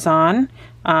on Amazon,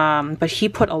 but he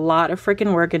put a lot of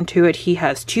freaking work into it. He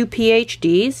has 2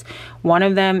 PhDs. One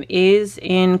of them is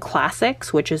in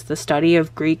classics, which is the study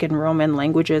of Greek and Roman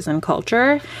languages and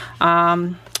culture.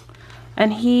 And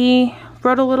he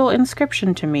wrote a little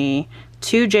inscription to me: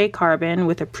 to J. Carbon,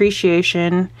 with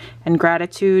appreciation and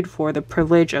gratitude for the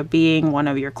privilege of being one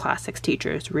of your classics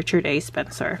teachers, Richard A.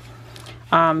 Spencer.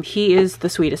 He is the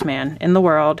sweetest man in the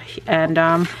world,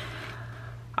 and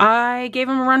I gave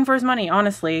him a run for his money,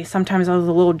 honestly. Sometimes I was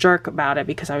a little jerk about it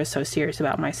because I was so serious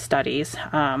about my studies,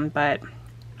 but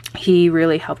he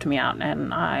really helped me out,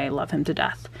 and I love him to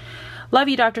death. Love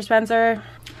you, Dr. Spencer.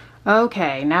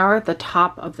 Okay, now we're at the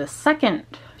top of the second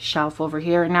shelf over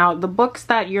here. Now, the books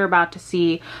that you're about to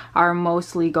see are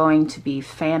mostly going to be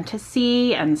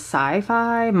fantasy and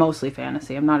sci-fi, mostly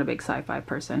fantasy. I'm not a big sci-fi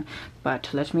person, but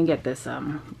let me get this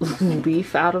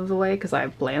leaf out of the way because I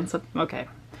have plans. Okay.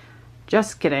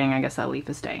 Just kidding, I guess that leaf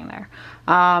is staying there.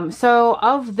 So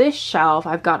of this shelf,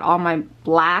 I've got all my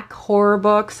black horror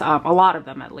books, a lot of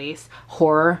them at least.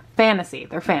 Horror, fantasy,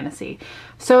 they're fantasy.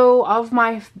 So of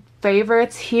my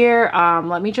favorites here,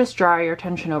 let me just draw your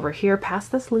attention over here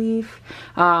past this leaf.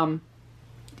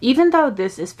 Even though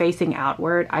this is facing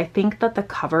outward, I think that the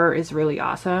cover is really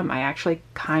awesome. I actually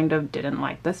kind of didn't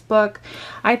like this book.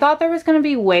 I thought there was going to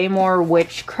be way more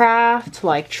witchcraft,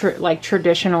 like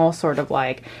traditional sort of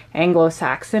like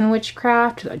Anglo-Saxon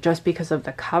witchcraft, just because of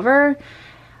the cover.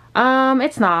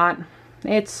 It's not.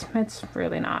 It's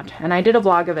really not. And I did a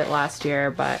vlog of it last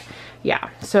year, but yeah.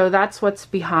 So that's what's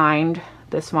behind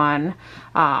this one.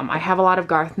 I have a lot of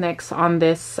Garth Nicks on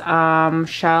this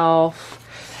shelf.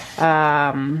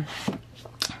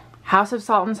 House of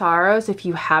Salt and Sorrows, if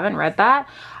you haven't read that.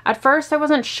 At first I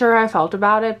wasn't sure how I felt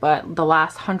about it, but the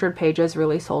last 100 pages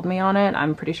really sold me on it.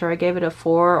 I'm pretty sure I gave it a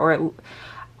 4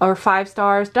 or 5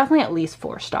 stars, definitely at least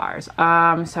 4 stars.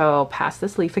 So past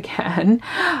this leaf again.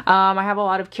 I have a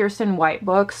lot of Kirsten White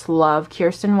books. Love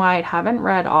Kirsten White, haven't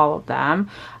read all of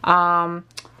them.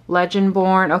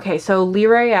 Legendborn. Okay, so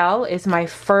L'Oreal is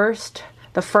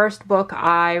the first book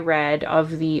I read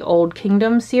of the Old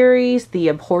Kingdom series, the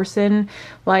Abhorsen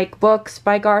like books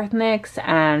by Garth Nicks,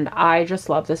 and I just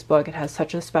love this book. It has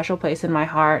such a special place in my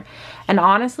heart. And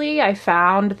honestly, I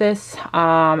found this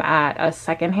at a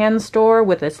secondhand store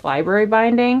with its library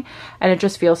binding, and it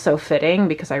just feels so fitting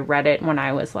because I read it when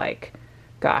I was like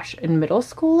gosh, in middle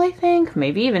school, I think,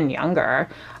 maybe even younger.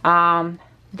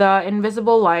 The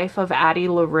Invisible Life of Addie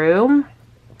LaRue,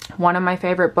 one of my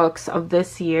favorite books of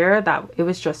this year. That it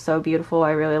was just so beautiful.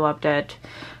 I really loved it.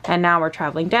 And now we're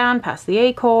traveling down past the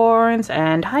acorns,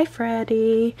 and hi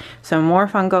Freddie. Some more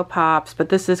Funko Pops, but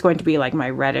this is going to be like my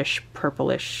reddish,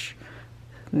 purplish,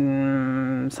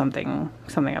 something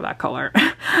of that color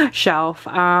shelf.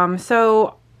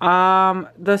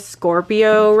 The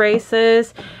Scorpio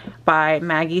Races by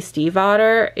Maggie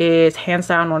Stiefvater is hands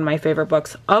down one of my favorite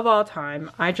books of all time.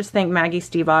 I just think Maggie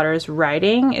Stiefvater's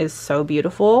writing is so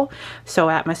beautiful, so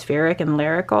atmospheric and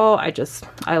lyrical.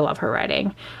 I love her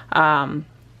writing.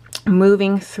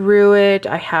 Moving through it,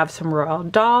 I have some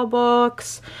Roald Dahl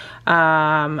books, the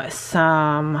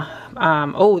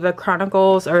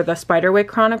Chronicles, or the Spiderwick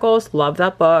Chronicles. Love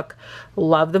that book.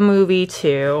 Love the movie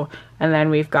too. And then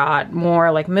we've got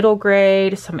more like middle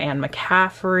grade, some Anne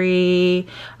McCaffrey,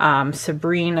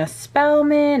 Sabrina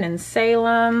Spellman and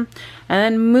Salem.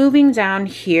 And then moving down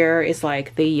here is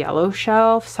like the yellow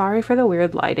shelf. Sorry for the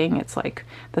weird lighting. It's like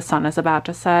the sun is about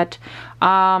to set.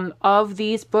 Of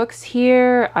these books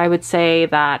here, I would say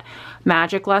that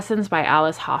Magic Lessons by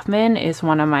Alice Hoffman is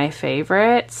one of my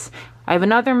favorites. I have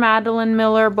another Madeline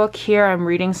Miller book here. I'm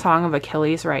reading Song of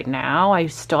Achilles right now. I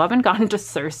still haven't gotten to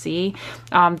Circe.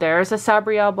 There's a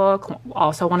Sabriel book,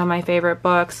 also one of my favorite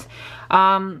books.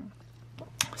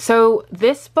 So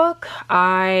this book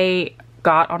I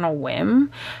got on a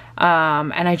whim,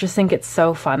 and I just think it's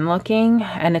so fun looking,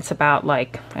 and it's about,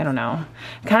 like, I don't know,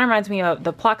 it kind of reminds me of,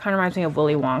 the plot kind of reminds me of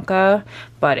Willy Wonka,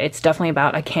 but it's definitely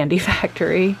about a candy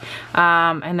factory.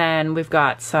 And then we've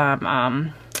got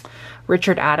some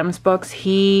Richard Adams books.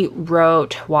 He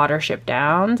wrote Watership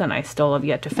Downs, and I still have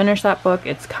yet to finish that book.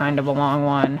 It's kind of a long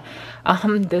one.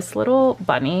 This little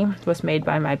bunny was made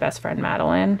by my best friend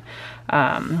Madeline.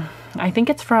 I think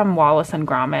it's from Wallace and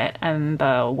Gromit and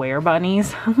the Were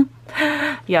Bunnies.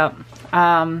 Yep.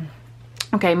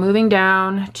 Okay, moving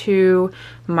down to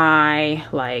my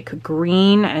like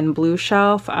green and blue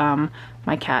shelf.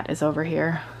 My cat is over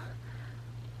here.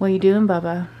 What are you doing,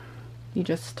 Bubba? You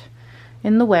just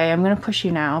in the way. I'm gonna push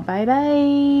you now. Bye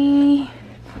bye.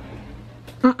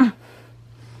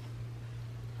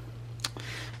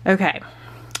 Okay,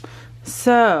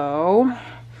 so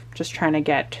just trying to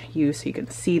get you so you can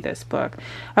see this book.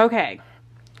 Okay,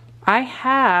 I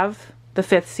have the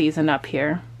 5th season up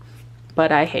here,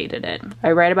 but I hated it. I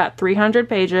read about 300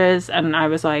 pages and I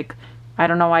was like, I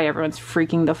don't know why everyone's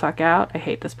freaking the fuck out. I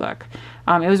hate this book.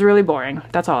 It was really boring.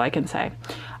 That's all I can say.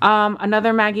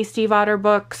 Another Maggie Stiefvater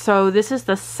book. So this is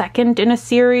the 2nd in a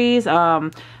series.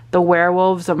 The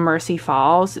Werewolves of Mercy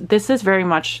Falls. This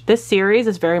series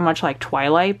is very much like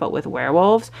Twilight, but with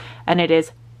werewolves, and it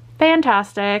is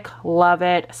fantastic. Love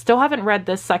it. Still haven't read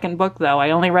this 2nd book though.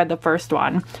 I only read the 1st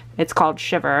one. It's called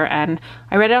Shiver, and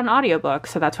I read it on audiobook,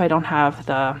 so that's why I don't have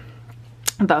the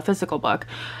physical book.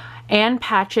 Anne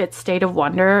Patchett's State of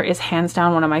Wonder is hands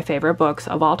down one of my favorite books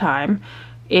of all time.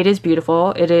 It is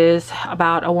beautiful. It is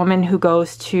about a woman who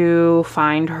goes to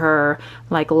find her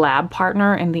like lab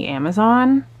partner in the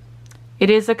Amazon. It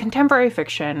is a contemporary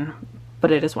fiction,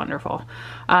 but it is wonderful.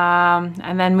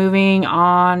 And then moving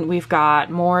on, we've got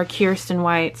more Kirsten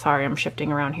White. Sorry, I'm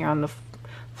shifting around here on the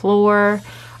floor.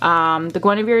 The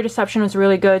Guinevere Deception was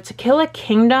really good. To Kill a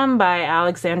Kingdom by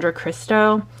Alexandra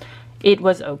Christo. It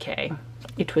was okay.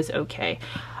 It was okay.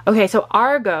 Okay, so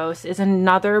Argos is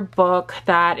another book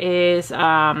that is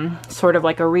sort of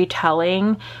like a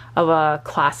retelling of a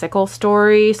classical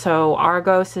story. So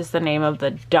Argos is the name of the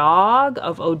dog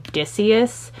of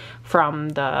Odysseus from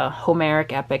the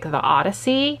Homeric epic, the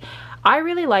Odyssey. I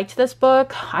really liked this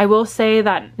book. I will say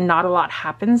that not a lot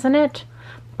happens in it,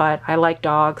 but I like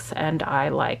dogs and I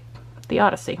like the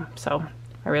Odyssey, so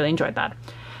I really enjoyed that.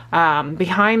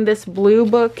 Behind this blue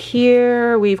book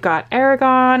here, we've got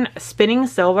Aragon, Spinning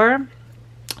Silver.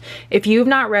 If you've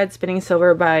not read Spinning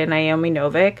Silver by Naomi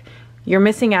Novik, you're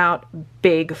missing out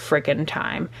big frickin'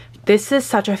 time. This is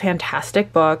such a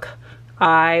fantastic book.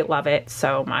 I love it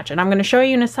so much. And I'm going to show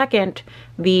you in a second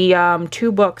the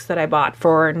 2 books that I bought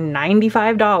for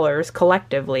 $95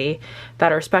 collectively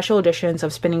that are special editions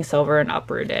of Spinning Silver and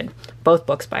Uprooted. Both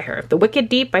books by her. The Wicked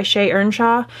Deep by Shay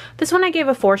Earnshaw. This one I gave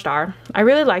a 4-star. I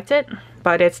really liked it,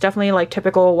 but it's definitely like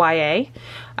typical YA.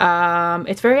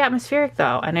 It's very atmospheric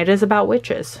though, and it is about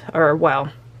witches. Or,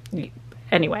 well,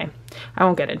 anyway, I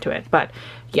won't get into it, but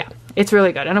yeah, it's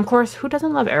really good. And of course, who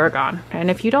doesn't love Aragon?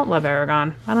 And if you don't love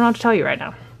Aragon, I don't know what to tell you right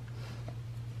now.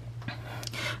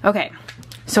 Okay,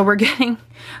 so we're getting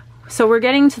So we're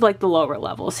getting to like the lower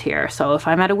levels here. So if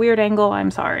I'm at a weird angle, I'm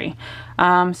sorry.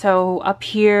 So up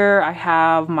here I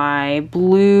have my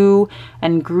blue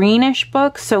and greenish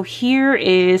books. So here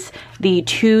is the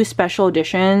 2 special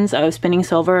editions of Spinning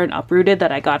Silver and Uprooted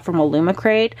that I got from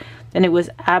Illumicrate. And it was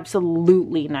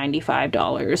absolutely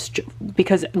 $95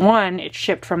 because 1, it's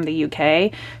shipped from the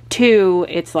UK. 2,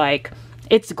 it's like,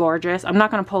 it's gorgeous. I'm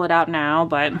not gonna pull it out now,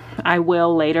 but I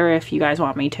will later if you guys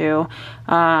want me to.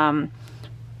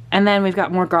 And then we've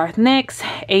got more Garth Nix,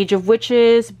 Age of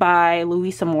Witches by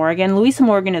Louisa Morgan. Louisa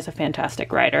Morgan is a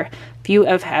fantastic writer. If you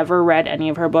have ever read any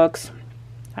of her books,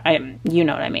 you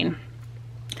know what I mean.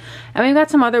 And we've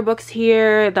got some other books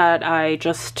here that I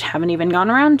just haven't even gone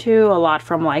around to. A lot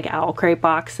from like Owl Crate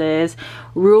boxes.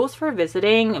 Rules for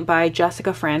Visiting by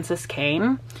Jessica Francis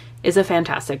Kane is a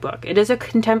fantastic book. It is a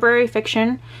contemporary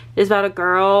fiction. It is about a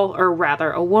girl, or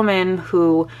rather a woman,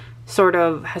 who sort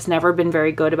of has never been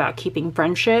very good about keeping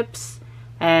friendships,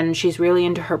 and she's really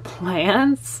into her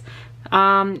plants.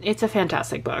 It's a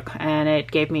fantastic book and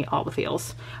it gave me all the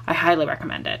feels. I highly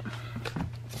recommend it.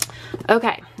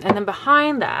 Okay, and then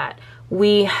behind that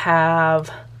we have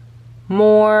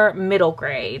more middle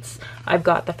grades. I've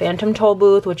got The Phantom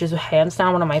Tollbooth, which is hands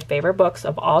down one of my favorite books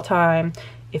of all time.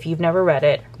 If you've never read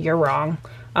it, you're wrong.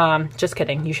 Just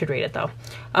kidding, you should read it though.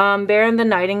 Baron the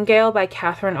Nightingale by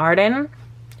Catherine Arden.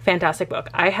 Fantastic book.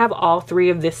 I have all 3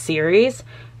 of this series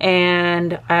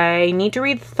and I need to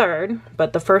read the 3rd,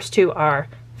 but the first 2 are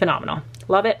phenomenal.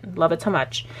 Love it so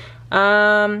much.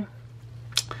 And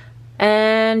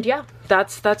yeah,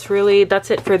 that's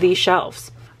it for these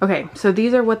shelves. Okay, so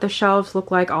these are what the shelves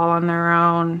look like all on their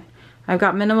own. I've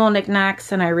got minimal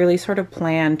knickknacks and I really sort of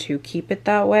plan to keep it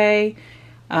that way.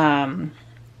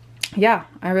 Yeah,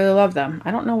 I really love them. I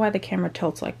don't know why the camera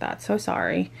tilts like that, so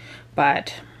sorry,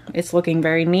 but it's looking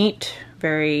very neat,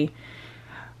 very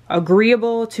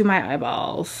agreeable to my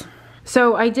eyeballs.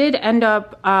 So I did end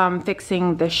up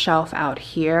fixing this shelf out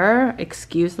here.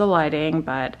 Excuse the lighting,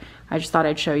 but I just thought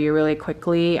I'd show you really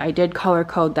quickly. I did color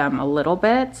code them a little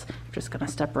bit. I'm just gonna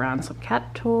step around some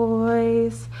cat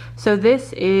toys. So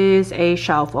this is a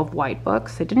shelf of white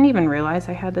books. I didn't even realize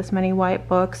I had this many white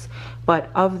books, but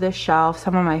of this shelf,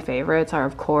 some of my favorites are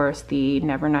of course the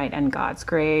Nevernight and God's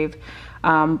Grave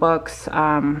books.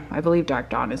 I believe Dark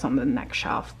Dawn is on the next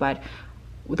shelf, but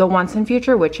The Once and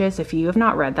Future Witches, if you have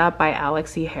not read that by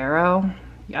Alex E. Harrow,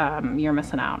 you're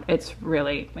missing out. It's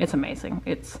amazing.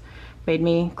 It's made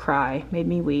me cry, made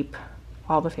me weep,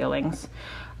 all the feelings.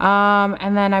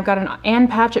 And then I've got an Ann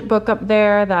Patchett book up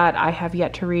there that I have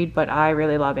yet to read, but I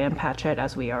really love Ann Patchett,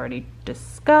 as we already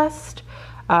discussed.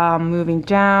 Moving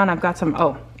down, I've got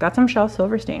some Shel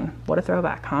Silverstein. What a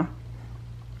throwback, huh?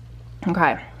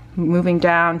 Okay, moving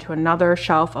down to another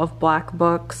shelf of black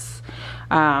books.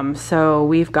 So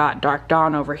we've got Dark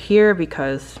Dawn over here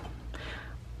because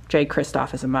J.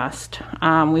 Kristoff is a must.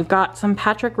 We've got some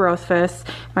Patrick Rothfuss.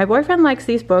 My boyfriend likes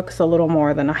these books a little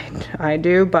more than I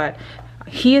do, but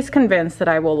he is convinced that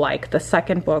I will like the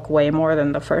second book way more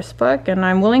than the first book, and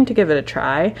I'm willing to give it a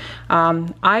try.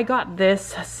 I got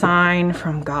this sign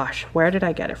from, gosh, where did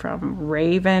I get it from?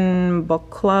 Raven Book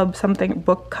Club, something,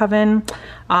 Book Coven.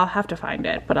 I'll have to find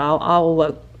it, but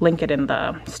I'll link it in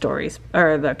the stories,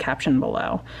 or the caption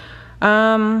below.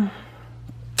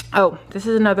 Oh, this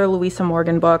is another Louisa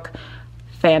Morgan book.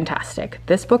 Fantastic.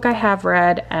 This book I have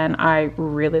read and I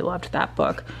really loved that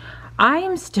book. I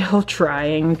am still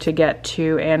trying to get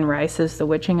to Anne Rice's The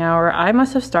Witching Hour. I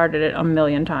must have started it a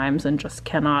million times and just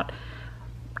cannot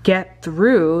get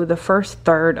through the first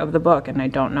third of the book, and I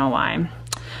don't know why.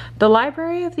 The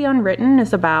Library of the Unwritten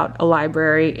is about a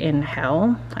library in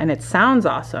hell, and it sounds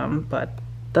awesome, but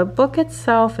the book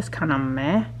itself is kind of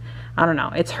meh. I don't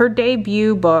know. It's her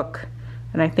debut book,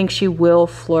 and I think she will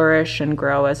flourish and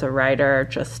grow as a writer.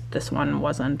 Just this one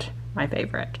wasn't my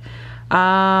favorite.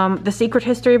 The Secret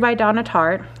History by Donna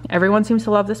Tartt. Everyone seems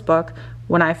to love this book.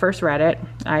 When I first read it,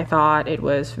 I thought it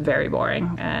was very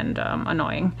boring and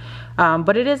annoying.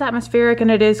 But it is atmospheric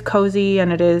and it is cozy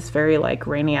and it is very like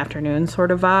rainy afternoon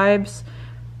sort of vibes.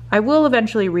 I will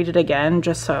eventually read it again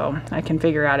just so I can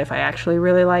figure out if I actually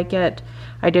really like it.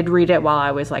 I did read it while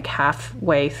I was like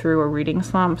halfway through a reading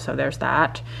slump, so there's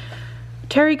that.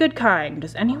 Terry Goodkind.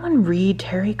 Does anyone read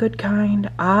Terry Goodkind?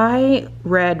 I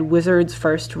read Wizard's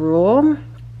First Rule,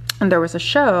 and there was a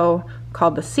show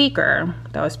called The Seeker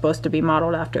that was supposed to be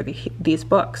modeled after these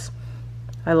books.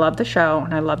 I love the show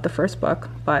and I love the first book,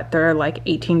 but there are like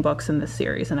 18 books in this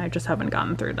series and I just haven't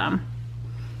gotten through them.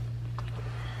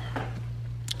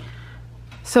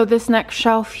 So this next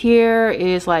shelf here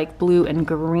is like blue and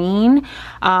green.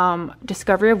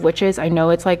 Discovery of Witches, I know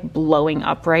it's like blowing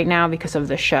up right now because of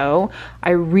the show. I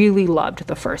really loved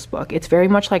the first book. It's very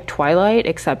much like Twilight,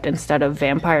 except instead of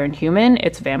vampire and human,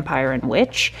 it's vampire and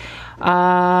witch.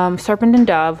 Serpent and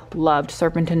Dove, loved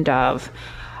Serpent and Dove.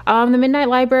 The Midnight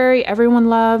Library, everyone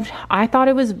loved. I thought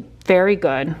it was very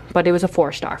good, but it was a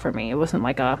 4-star for me. It wasn't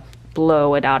like a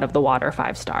blow it out of the water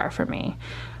 5-star for me.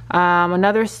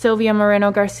 Another Sylvia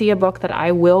Moreno Garcia book that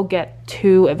I will get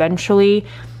to eventually.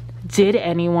 Did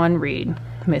anyone read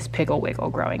Miss Piggle Wiggle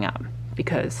growing up?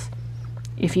 Because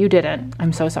if you didn't,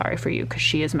 I'm so sorry for you, because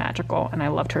she is magical and I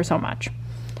loved her so much.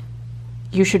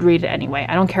 You should read it anyway.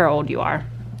 I don't care how old you are.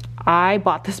 I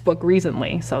bought this book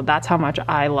recently, so that's how much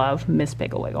I love Miss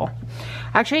Piggle Wiggle.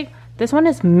 Actually, this one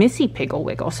is Missy Piggle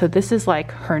Wiggle, so this is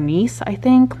like her niece, I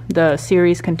think. The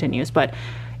series continues, but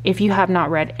if you have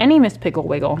not read any Miss Piggle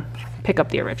Wiggle, pick up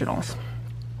the originals.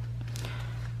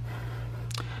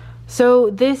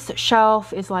 So this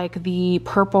shelf is like the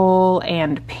purple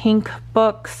and pink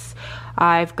books.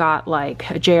 I've got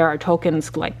like J.R.R.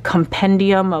 Tolkien's like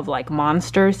compendium of like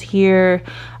monsters here,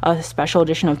 a special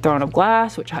edition of Throne of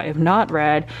Glass, which I have not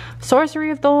read,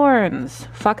 Sorcery of Thorns,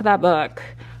 fuck that book.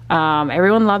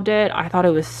 Everyone loved it. I thought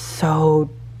it was so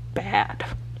bad,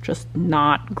 just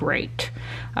not great.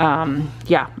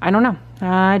 Yeah, I don't know.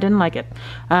 I didn't like it.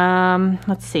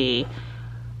 Let's see.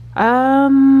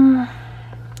 I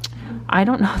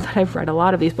don't know that I've read a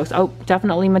lot of these books. Oh,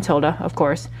 definitely Matilda, of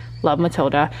course. Love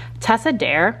Matilda. Tessa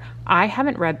Dare. I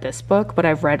haven't read this book, but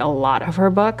I've read a lot of her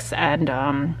books.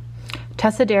 And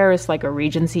Tessa Dare is like a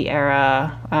Regency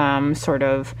era sort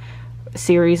of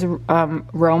series of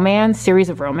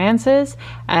romances.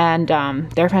 And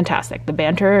they're fantastic. The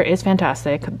banter is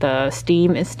fantastic. The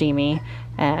steam is steamy.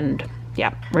 And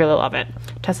yeah, really love it.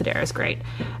 Tessa Dare is great.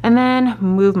 And then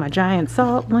move my giant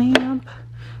salt lamp.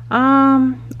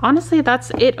 Honestly,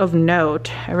 that's it of note.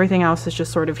 Everything else is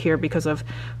just sort of here because of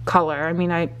color. I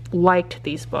mean, I liked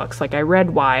these books. Like, I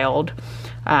read Wild,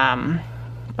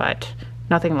 but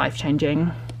nothing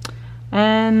life-changing.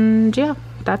 And yeah,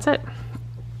 that's it.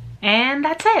 And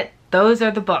that's it. Those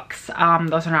are the books.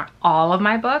 Those are not all of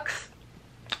my books,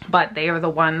 but they are the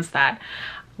ones that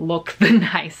look the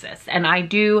nicest. And I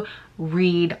do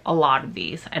read a lot of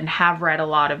these and have read a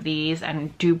lot of these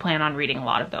and do plan on reading a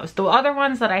lot of those. The other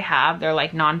ones that I have, they're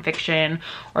like nonfiction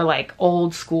or like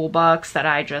old school books that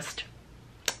I just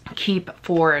keep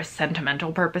for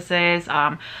sentimental purposes.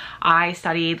 I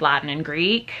studied Latin and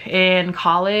Greek in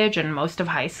college and most of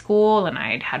high school, and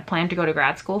I had planned to go to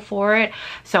grad school for it.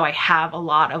 So I have a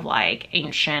lot of like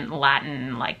ancient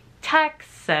Latin like texts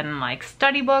and like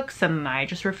study books, and I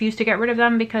just refuse to get rid of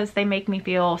them because they make me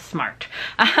feel smart.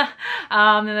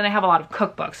 And then I have a lot of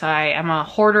cookbooks. I am a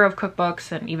hoarder of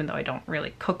cookbooks, and even though I don't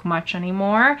really cook much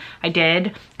anymore, I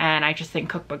did, and I just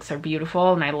think cookbooks are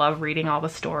beautiful and I love reading all the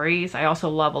stories. I also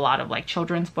love a lot of like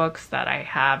children's books that I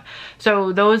have.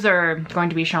 So those are going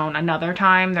to be shown another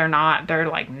time. They're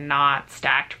like not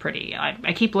stacked pretty.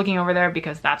 I keep looking over there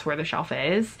because that's where the shelf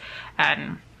is,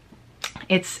 and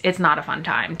it's not a fun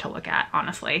time to look at,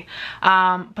 honestly.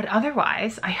 But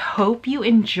otherwise, I hope you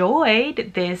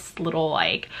enjoyed this little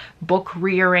like book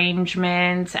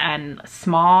rearrangement and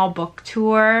small book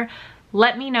tour.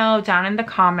 Let me know down in the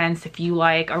comments if you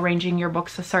like arranging your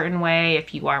books a certain way,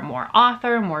 if you are more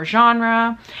author, more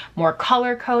genre, more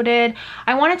color coded.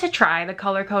 I wanted to try the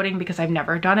color coding because I've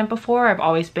never done it before. I've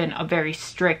always been a very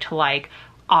strict like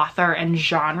author and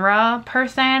genre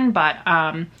person, but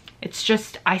it's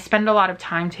just, I spend a lot of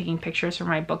time taking pictures for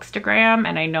my Bookstagram,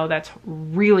 and I know that's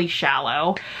really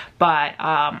shallow, but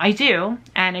I do,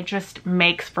 and it just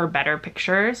makes for better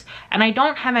pictures. And I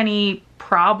don't have any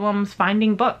problems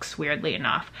finding books, weirdly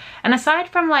enough. And aside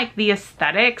from like the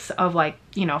aesthetics of like,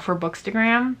 you know, for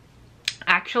Bookstagram,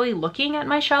 actually looking at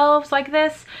my shelves like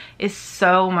this is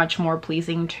so much more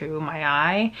pleasing to my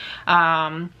eye.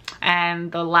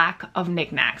 And the lack of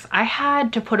knickknacks. I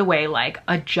had to put away like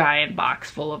a giant box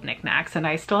full of knickknacks, and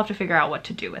I still have to figure out what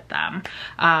to do with them.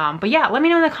 But yeah, let me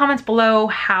know in the comments below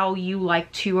how you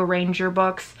like to arrange your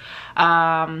books.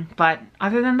 But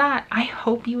other than that, I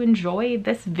hope you enjoyed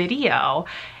this video.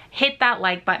 Hit that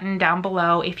like button down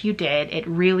below if you did. It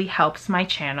really helps my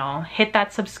channel. Hit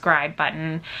that subscribe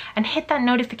button and hit that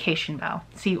notification bell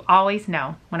so you always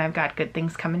know when I've got good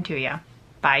things coming to you.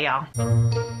 Bye, y'all.